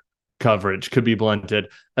after coverage could be blunted,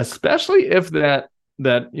 especially if that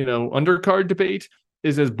undercard debate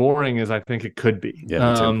is as boring as I think it could be.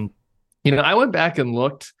 Yeah, I went back and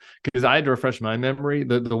looked because I had to refresh my memory.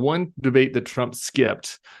 The one debate that Trump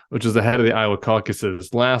skipped, which was the head of the Iowa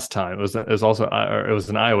caucuses last time, it was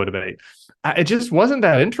an Iowa debate. It just wasn't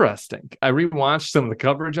that interesting. I rewatched some of the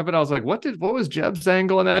coverage of it. I was like, what was Jeb's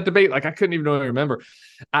angle in that debate? Like, I couldn't even really remember.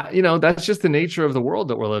 That's just the nature of the world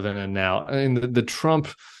that we're living in now. I mean, the Trump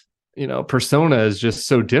persona is just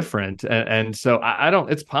so different. And so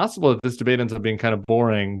it's possible that this debate ends up being kind of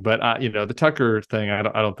boring, but the Tucker thing, I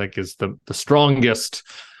don't think is the strongest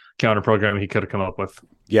counter program he could have come up with.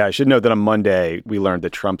 Yeah, I should note that on Monday, we learned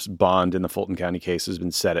that Trump's bond in the Fulton County case has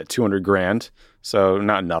been set at $200,000. So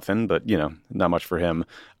not nothing, but, not much for him.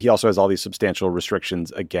 He also has all these substantial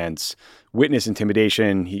restrictions against witness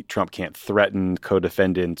intimidation. Trump can't threaten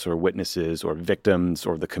co-defendants or witnesses or victims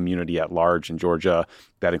or the community at large in Georgia.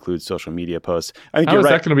 That includes social media posts. I think How is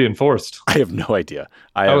that going to be enforced? I have no idea.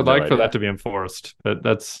 I would like for that to be enforced, but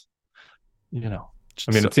that's,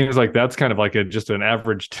 it seems like that's kind of like just an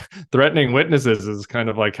average threatening witnesses is kind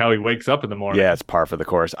of like how he wakes up in the morning. Yeah, it's par for the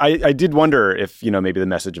course. I did wonder if, maybe the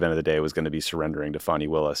message of end of the day was going to be surrendering to Fani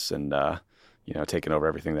Willis and, taking over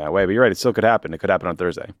everything that way. But you're right. It still could happen. It could happen on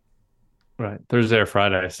Thursday. Right. Thursday or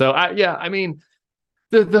Friday. So,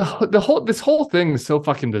 this whole thing is so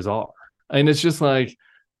fucking bizarre. And it's just like,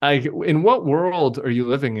 in what world are you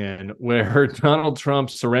living in where Donald Trump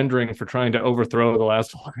surrendering for trying to overthrow the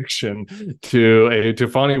last election to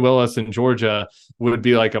Fani Willis in Georgia would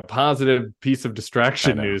be like a positive piece of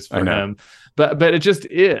distraction news for him? But it just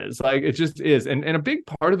is. And a big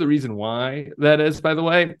part of the reason why that is, by the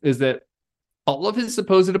way, is that all of his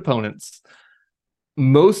supposed opponents,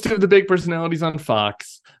 most of the big personalities on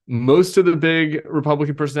Fox, most of the big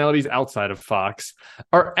Republican personalities outside of Fox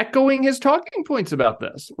are echoing his talking points about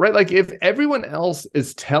this, right? Like, if everyone else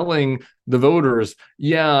is telling the voters,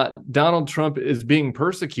 yeah, Donald Trump is being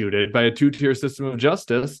persecuted by a two-tier system of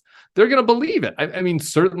justice, they're going to believe it. I mean,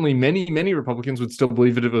 certainly many Republicans would still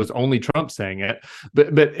believe it if it was only Trump saying it,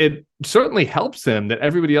 but it certainly helps him that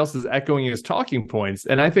everybody else is echoing his talking points.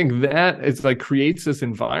 And I think that is creates this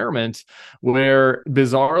environment where,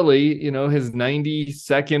 bizarrely, his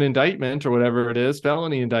 92nd indictment or whatever it is,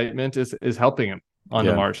 felony indictment is helping him on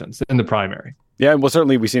the margins in the primary. Yeah, well,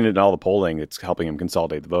 certainly we've seen it in all the polling. It's helping him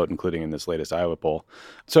consolidate the vote, including in this latest Iowa poll.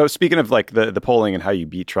 So speaking of like the polling and how you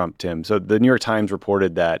beat Trump, Tim, so the New York Times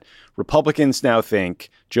reported that Republicans now think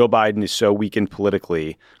Joe Biden is so weakened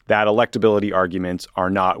politically that electability arguments are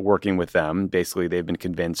not working with them. Basically, they've been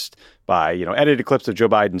convinced by, edited clips of Joe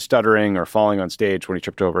Biden stuttering or falling on stage when he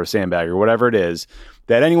tripped over a sandbag or whatever it is,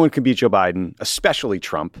 that anyone can beat Joe Biden, especially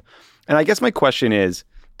Trump. And I guess my question is,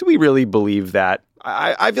 do we really believe that?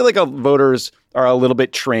 I feel like voters are a little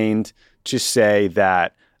bit trained to say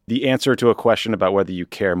that the answer to a question about whether you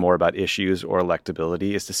care more about issues or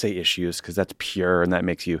electability is to say issues because that's pure and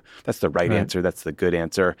that's the right answer. That's the good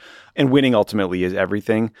answer. And winning ultimately is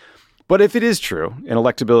everything. But if it is true and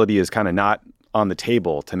electability is kind of not on the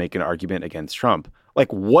table to make an argument against Trump,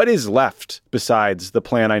 like what is left besides the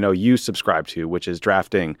plan I know you subscribe to, which is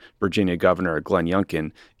drafting Virginia Governor Glenn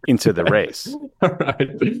Youngkin into the race?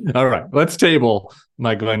 All right. Let's table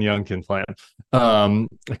my Glenn Youngkin plan.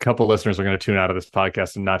 A couple listeners are going to tune out of this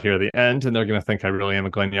podcast and not hear the end, and they're going to think I really am a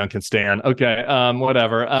Glenn Youngkin stan. Okay.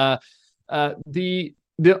 Whatever.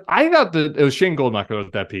 I thought that it was Shane Goldmacher who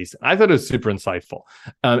wrote that piece. I thought it was super insightful.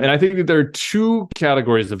 And I think that there are two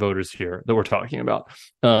categories of voters here that we're talking about.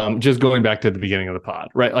 Just going back to the beginning of the pod,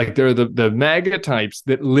 right? Like there are the MAGA types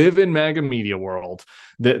that live in MAGA media world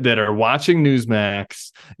that are watching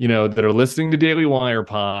Newsmax, that are listening to Daily Wire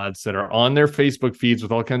pods, that are on their Facebook feeds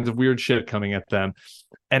with all kinds of weird shit coming at them.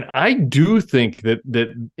 And I do think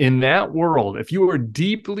that in that world, if you are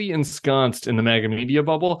deeply ensconced in the MAGA media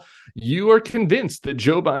bubble, you are convinced that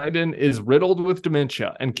Joe Biden is riddled with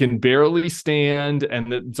dementia and can barely stand,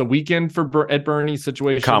 and that it's a weekend at Bernie's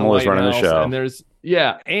situation. Kamala's running the show.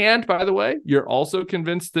 And and by the way, you're also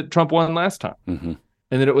convinced that Trump won last time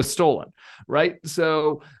and that it was stolen, right?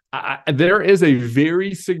 So there is a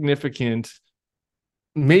very significant,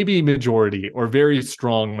 maybe majority or very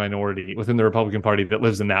strong minority within the Republican Party that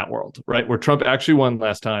lives in that world, right? Where Trump actually won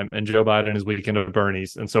last time and Joe Biden is weekend at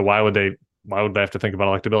Bernie's. And so why would they have to think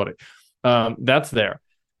about electability? That's there.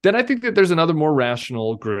 Then I think that there's another more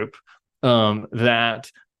rational group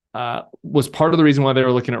that was part of the reason why they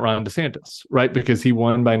were looking at Ron DeSantis, right? Because he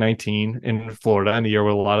won by 19 in Florida in the year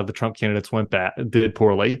where a lot of the Trump candidates did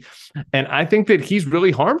poorly. And I think that he's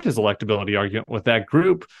really harmed his electability argument with that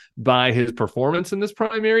group by his performance in this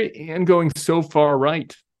primary and going so far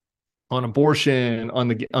right on abortion,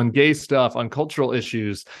 on gay stuff, on cultural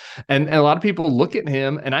issues. And a lot of people look at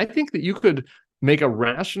him, and I think that you could make a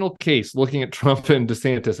rational case looking at Trump and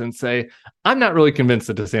DeSantis and say, I'm not really convinced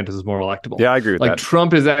that DeSantis is more electable. Yeah, I agree with that. Like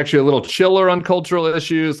Trump is actually a little chiller on cultural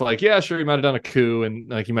issues. Like, yeah, sure, he might have done a coup and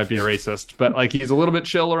like he might be a racist, but like he's a little bit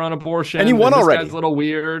chiller on abortion. And he won already. This guy's a little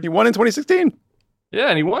weird. He won in 2016. Yeah,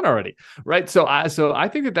 and he won already, right? So I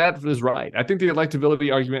think that is right. I think the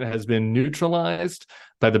electability argument has been neutralized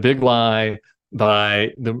by the big lie,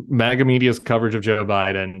 by the MAGA media's coverage of Joe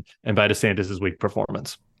Biden, and by DeSantis' weak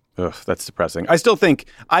performance. Ugh, that's depressing. I still think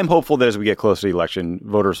I'm hopeful that as we get closer to the election,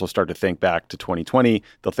 voters will start to think back to 2020.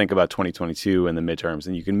 They'll think about 2022 and the midterms,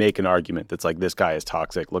 and you can make an argument that's like, this guy is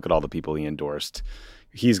toxic. Look at all the people he endorsed.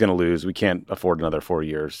 He's going to lose. We can't afford another 4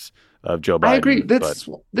 years of Joe Biden. I agree.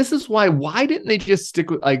 This is why didn't they just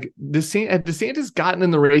stick with like had DeSantis gotten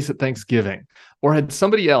in the race at Thanksgiving or had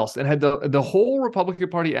somebody else and had the whole Republican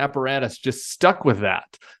Party apparatus just stuck with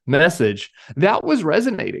that message that was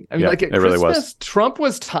resonating. I mean, like at Christmas, really was. Trump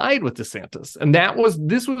was tied with DeSantis, and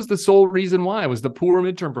this was the sole reason why. It was the poor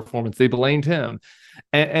midterm performance. They blamed him.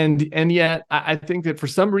 And yet I think that for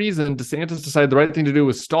some reason DeSantis decided the right thing to do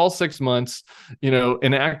was stall 6 months,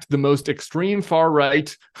 enact the most extreme far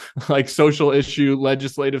right like social issue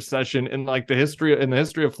legislative session in the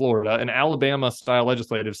history of Florida, an Alabama style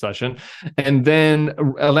legislative session, and then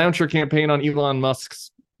launch your campaign on Elon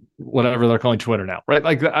Musk's whatever they're calling Twitter now, right?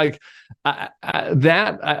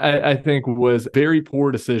 I think was very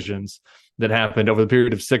poor decisions that happened over the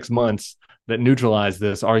period of 6 months that neutralized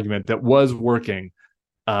this argument that was working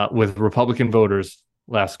with Republican voters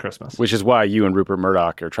last Christmas. Which is why you and Rupert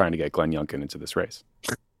Murdoch are trying to get Glenn Youngkin into this race.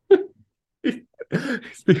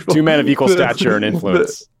 Two men of equal stature and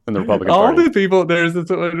influence in the Republican Party. All the people, it was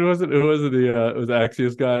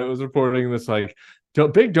Axios guy that was reporting this, like,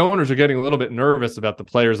 big donors are getting a little bit nervous about the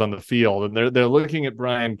players on the field, and they're looking at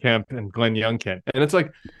Brian Kemp and Glenn Youngkin, and it's like,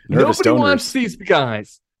 nervous nobody donors. Wants these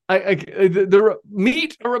guys.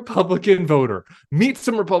 Meet a Republican voter. Meet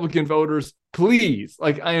some Republican voters, please.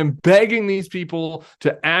 Like, I am begging these people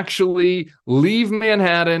to actually leave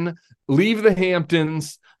Manhattan, leave the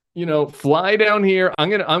Hamptons, fly down here. I'm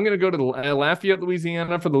gonna go to Lafayette,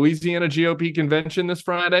 Louisiana for the Louisiana GOP convention this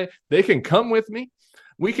Friday. They can come with me.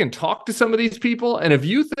 We can talk to some of these people, and if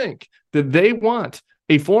you think that they want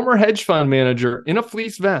a former hedge fund manager in a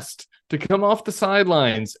fleece vest to come off the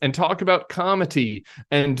sidelines and talk about comity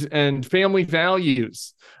and family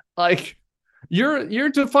values. Like,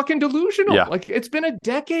 you're fucking delusional. Yeah. Like, it's been a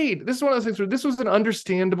decade. This is one of those things where this was an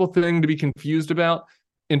understandable thing to be confused about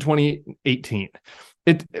in 2018.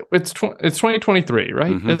 It's 2023,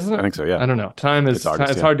 right? Isn't it? I think so. Yeah. I don't know. Time is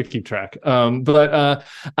it's hard to keep track. But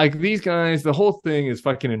like, these guys, the whole thing is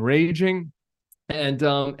fucking enraging. And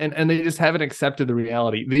they just haven't accepted the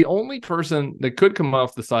reality. The only person that could come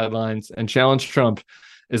off the sidelines and challenge Trump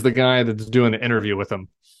is the guy that's doing the interview with him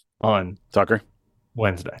on Tucker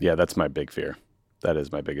Wednesday. Yeah, that's my big fear. That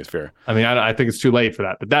is my biggest fear. I mean, I think it's too late for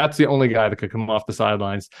that, but that's the only guy that could come off the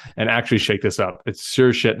sidelines and actually shake this up. It's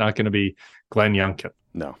sure shit not going to be Glenn Youngkin.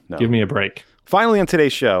 No. Give me a break. Finally, on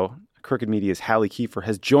today's show, Crooked Media's Hallie Kiefer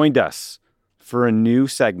has joined us for a new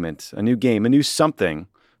segment, a new game, a new something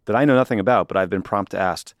that I know nothing about, but I've been prompted to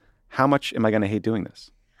ask, how much am I going to hate doing this?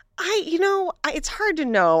 It's hard to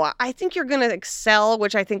know. I think you're going to excel,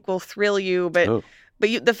 which I think will thrill you, but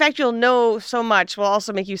the fact you'll know so much will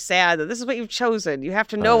also make you sad that this is what you've chosen. You have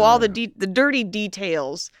to know all the dirty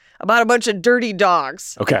details about a bunch of dirty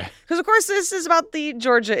dogs. Okay. Because, of course, this is about the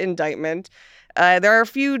Georgia indictment. There are a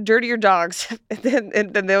few dirtier dogs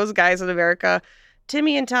than those guys in America.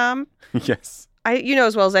 Timmy and Tom. Yes. You know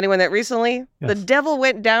as well as anyone that recently the devil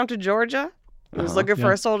went down to Georgia. He was looking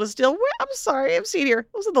for a soul to steal. I'm sorry, I'm seeing here.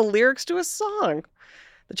 Those are the lyrics to a song.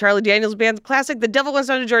 The Charlie Daniels Band's classic, The Devil Went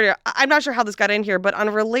Down to Georgia. I'm not sure how this got in here, but on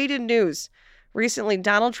related news, recently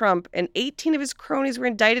Donald Trump and 18 of his cronies were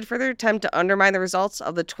indicted for their attempt to undermine the results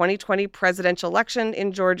of the 2020 presidential election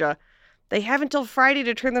in Georgia. They have until Friday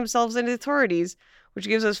to turn themselves into authorities, which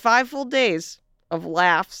gives us 5 full days of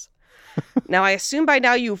laughs. Now, I assume by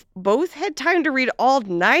now you've both had time to read all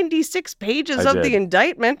 96 pages of the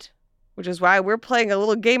indictment, which is why we're playing a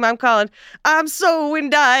little game I'm calling I'm So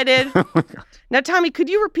Indicted. Now, Tommy, could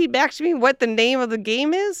you repeat back to me what the name of the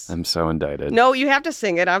game is? I'm so indicted. No, you have to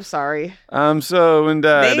sing it. I'm sorry. I'm so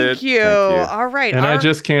indicted. Thank you. All right. And I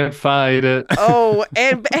just can't fight it. Oh,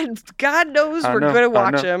 and God knows we're going to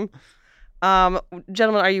watch him.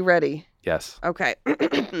 Gentlemen, are you ready? Yes. Okay.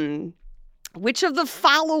 Which of the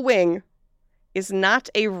following is not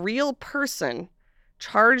a real person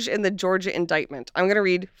charged in the Georgia indictment? I'm going to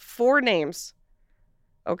read 4 names.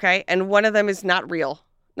 Okay. And one of them is not real.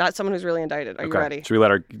 Not someone who's really indicted. Are you ready? Should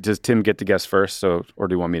we does Tim get to guess first? Or do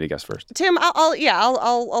you want me to guess first? Tim, I'll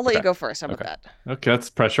let you go first. How about that? Okay, that's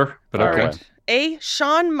pressure, but All okay. right. A,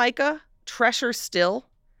 Sean Micah Tresher Still.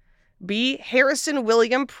 B, Harrison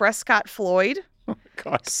William Prescott Floyd. Oh,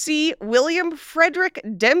 God. C, William Frederick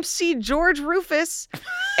Dempsey George Rufus.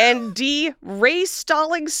 And D, Ray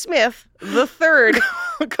Stallings Smith the third.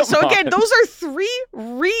 So again, those are 3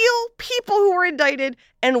 real people who were indicted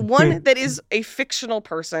and one that is a fictional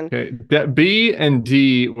person. Okay, B and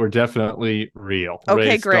D were definitely real. Okay,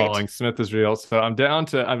 Ray great. Stallings Smith is real. So I'm down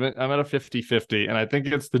to I'm at a 50-50, and I think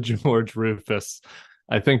it's the George Rufus.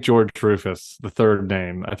 I think George Rufus, the third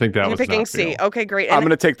name. I think that You're was picking not C. real. Okay, great. I'm going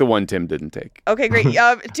to take the one Tim didn't take. Okay, great.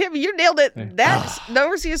 Tim, you nailed it. That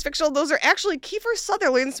number C is fictional. Those are actually Kiefer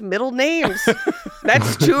Sutherland's middle names.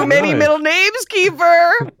 That's too many middle names,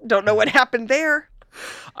 Kiefer. Don't know what happened there.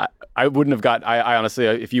 I wouldn't have got. I honestly,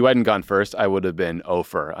 if you hadn't gone first, I would have been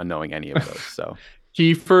for unknowing any of those. So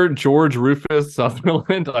Kiefer George Rufus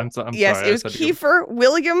Sutherland. I'm yes, sorry. It was Kiefer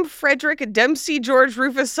William Frederick Dempsey George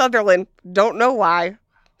Rufus Sutherland. Don't know why.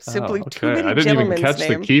 Simply too many I didn't even catch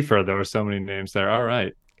names. the Kiefer. There were so many names there. All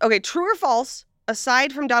right. Okay, true or false?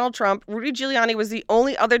 Aside from Donald Trump, Rudy Giuliani was the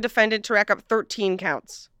only other defendant to rack up 13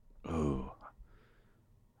 counts. Ooh.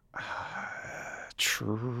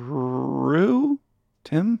 True,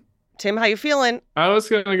 Tim? Tim, how you feeling? I was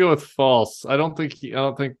going to go with false. I don't think.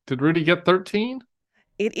 Did Rudy get 13?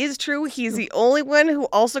 It is true. He's the only one who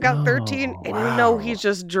also got 13, and you know he's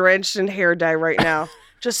just drenched in hair dye right now,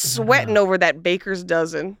 just sweating over that baker's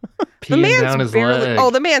dozen. Peeing down his leg.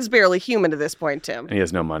 Oh, the man's barely human to this point, Tim. And he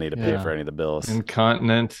has no money to pay for any of the bills.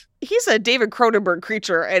 Incontinent. He's a David Cronenberg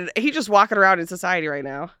creature, and he's just walking around in society right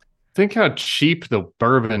now. Think how cheap the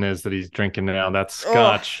bourbon is that he's drinking now. That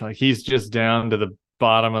Scotch, like he's just down to the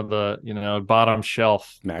bottom of the bottom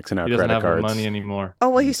shelf, maxing out he doesn't credit have cards. Money anymore. Oh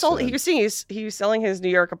well, he's selling his New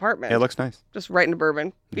York apartment. It looks nice. Just right into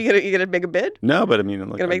bourbon. You gonna make a bid? No, but I mean,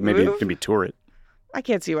 maybe you can be tour it. I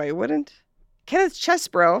can't see why you wouldn't. Kenneth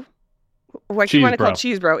Chesebro, who I keep wanting to call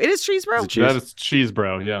Cheesebro. It is Cheesebro. That is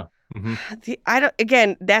Cheesebro, yeah. Mm-hmm.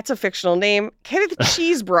 Again, that's a fictional name. Kenneth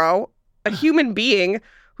Cheesebro, a human being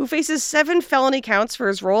who faces 7 felony counts for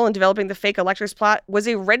his role in developing the fake electors plot, was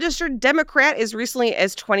a registered Democrat as recently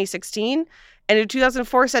as 2016 And in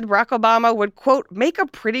 2004 said Barack Obama would, quote, make a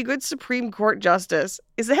pretty good Supreme Court justice.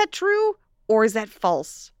 Is that true or is that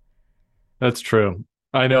false? That's true.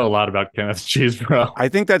 I know a lot about Kenneth Chesebro. I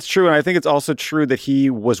think that's true. And I think it's also true that he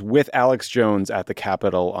was with Alex Jones at the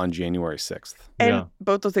Capitol on January 6th. And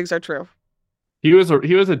both those things are true. He was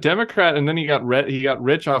a Democrat, and then he got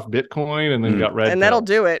rich off Bitcoin, and then got red. And that'll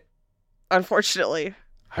do it, unfortunately.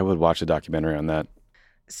 I would watch a documentary on that.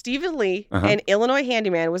 Stephen Lee, an Illinois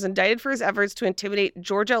handyman, was indicted for his efforts to intimidate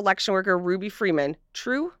Georgia election worker Ruby Freeman.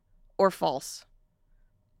 True or false?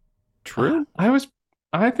 True?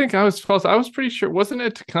 I think I was false. I was pretty sure. Wasn't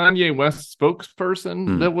it Kanye West's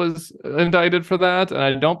spokesperson that was indicted for that? And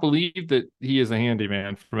I don't believe that he is a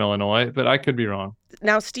handyman from Illinois, but I could be wrong.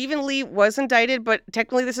 Now, Stephen Lee was indicted, but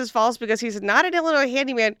technically this is false because he's not an Illinois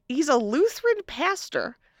handyman. He's a Lutheran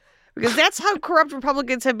pastor. Because that's how corrupt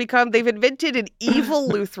Republicans have become. They've invented an evil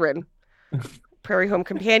Lutheran. Prairie Home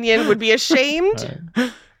Companion would be ashamed.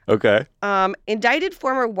 Okay. Indicted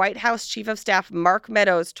former White House Chief of Staff Mark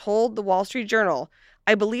Meadows told the Wall Street Journal,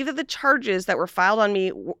 I believe that the charges that were filed on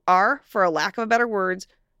me are, for a lack of better words,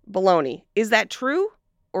 baloney. Is that true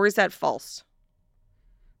or is that false?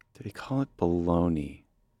 Did he call it baloney?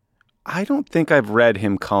 I don't think I've read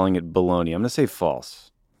him calling it baloney. I'm going to say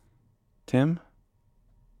false. Tim?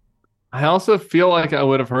 I also feel like I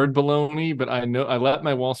would have heard baloney, but I know I let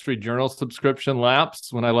my Wall Street Journal subscription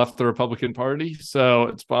lapse when I left the Republican Party. So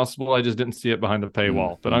it's possible I just didn't see it behind the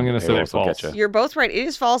paywall, but I'm going to say false. You're both right. It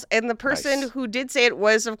is false. And the person who did say it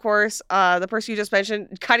was, of course, the person you just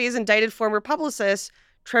mentioned. Cuddy's indicted former publicist,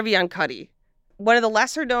 Trevion Cuddy. One of the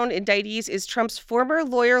lesser-known indictees is Trump's former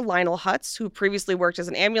lawyer, Lionel Hutz, who previously worked as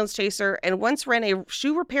an ambulance chaser and once ran a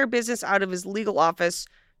shoe repair business out of his legal office.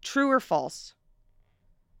 True or false?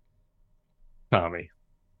 Tommy.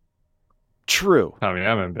 True. Tommy,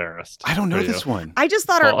 I'm embarrassed. I don't know this one. I just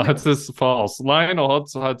thought Hutz is false. Lionel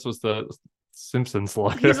Hutz was the Simpsons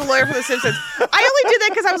lawyer. He's a lawyer for the Simpsons. I only did that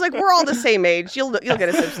because I was like, we're all the same age. You'll get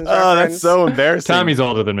a Simpsons reference. That's so embarrassing. Tommy's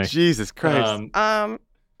older than me. Jesus Christ. I'm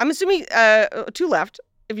assuming two left,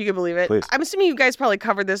 if you can believe it. Please. I'm assuming you guys probably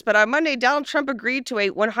covered this, but on Monday, Donald Trump agreed to a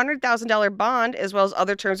 $100,000 bond as well as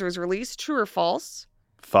other terms of his release. True or false?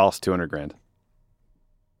 False. $200,000.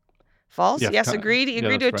 False? Yes, agreed. He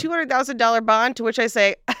agreed to a $200,000 bond, to which I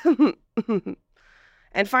say,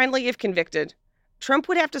 and finally, if convicted, Trump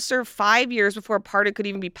would have to serve 5 years before a pardon could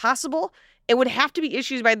even be possible. It would have to be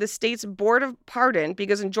issued by the state's Board of Pardon,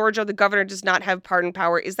 because in Georgia, the governor does not have pardon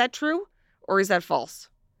power. Is that true or is that false?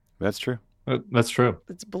 That's true. That's true.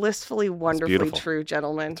 It's blissfully, wonderfully true,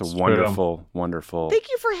 gentlemen. It's a wonderful, wonderful. Thank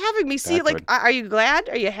you for having me. See, like, are you glad?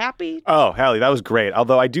 Are you happy? Oh, Hallie, that was great.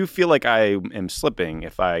 Although I do feel like I am slipping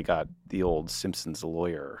if I got the old Simpsons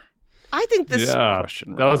lawyer. I think this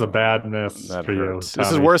question that was a bad miss for you.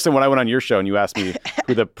 This is worse than when I went on your show and you asked me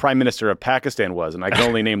who the Prime Minister of Pakistan was, and I could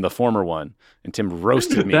only name the former one. And Tim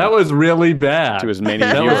roasted me. That was really bad. To as many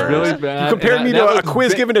that viewers. Was really bad. You compared me to a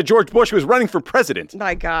quiz given to George Bush, who was running for president.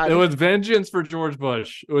 My God. It was vengeance for George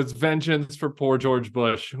Bush. It was vengeance for poor George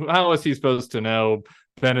Bush. How was he supposed to know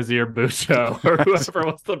Benazir Bhutto or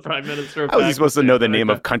whoever was the Prime Minister of How was he supposed to know the name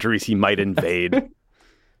of countries he might invade?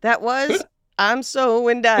 That was... I'm so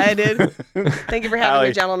indicted. Thank you for having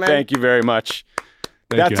me, gentlemen. Thank you very much.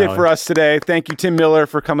 That's it for us today. Thank you, Tim Miller,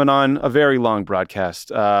 for coming on a very long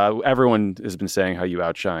broadcast. Everyone has been saying how you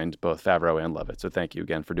outshined both Favreau and Lovett. So thank you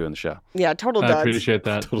again for doing the show. Yeah, total duds. I appreciate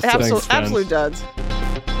that. Absolute duds.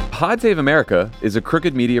 Pod Save America is a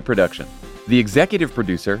Crooked Media production. The executive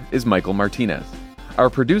producer is Michael Martinez.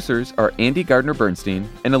 Our producers are Andy Gardner-Bernstein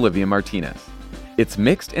and Olivia Martinez. It's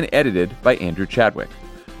mixed and edited by Andrew Chadwick.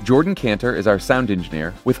 Jordan Cantor is our sound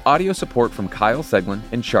engineer, with audio support from Kyle Seglin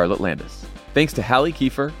and Charlotte Landis. Thanks to Hallie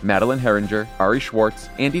Kiefer, Madeline Herringer, Ari Schwartz,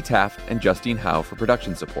 Andy Taft, and Justine Howe for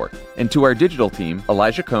production support. And to our digital team,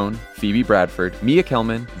 Elijah Cohn, Phoebe Bradford, Mia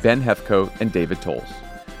Kelman, Ben Hefcoat, and David Tolles.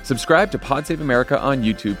 Subscribe to Pod Save America on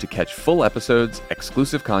YouTube to catch full episodes,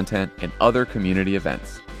 exclusive content, and other community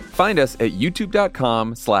events. Find us at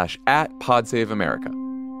youtube.com/@PodSaveAmerica.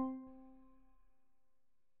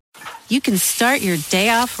 You can start your day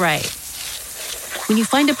off right when you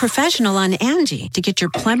find a professional on Angie to get your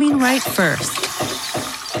plumbing right first.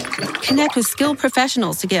 Connect with skilled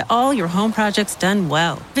professionals to get all your home projects done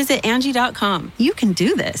well. Visit Angie.com. You can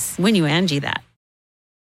do this when you Angie that.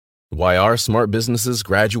 Why are smart businesses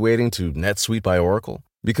graduating to NetSuite by Oracle?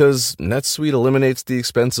 Because NetSuite eliminates the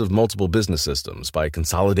expense of multiple business systems by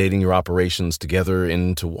consolidating your operations together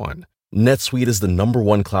into one. NetSuite is the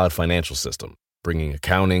 #1 cloud financial system, bringing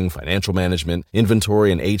accounting, financial management,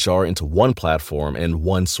 inventory, and HR into one platform and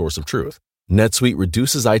one source of truth. NetSuite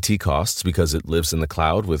reduces IT costs because it lives in the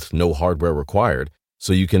cloud with no hardware required,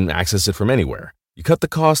 so you can access it from anywhere. You cut the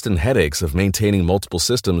cost and headaches of maintaining multiple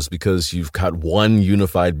systems because you've got one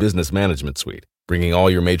unified business management suite. Bringing all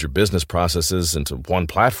your major business processes into one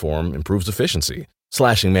platform improves efficiency,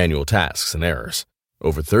 slashing manual tasks and errors.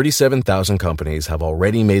 Over 37,000 companies have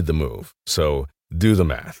already made the move, so do the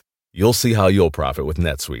math. You'll see how you'll profit with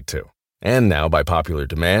NetSuite too. And now, by popular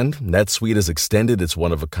demand, NetSuite has extended its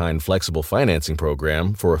one-of-a-kind flexible financing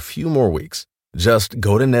program for a few more weeks. Just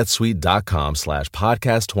go to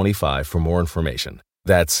netsuite.com/podcast25 for more information.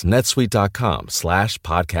 That's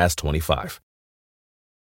netsuite.com/podcast25.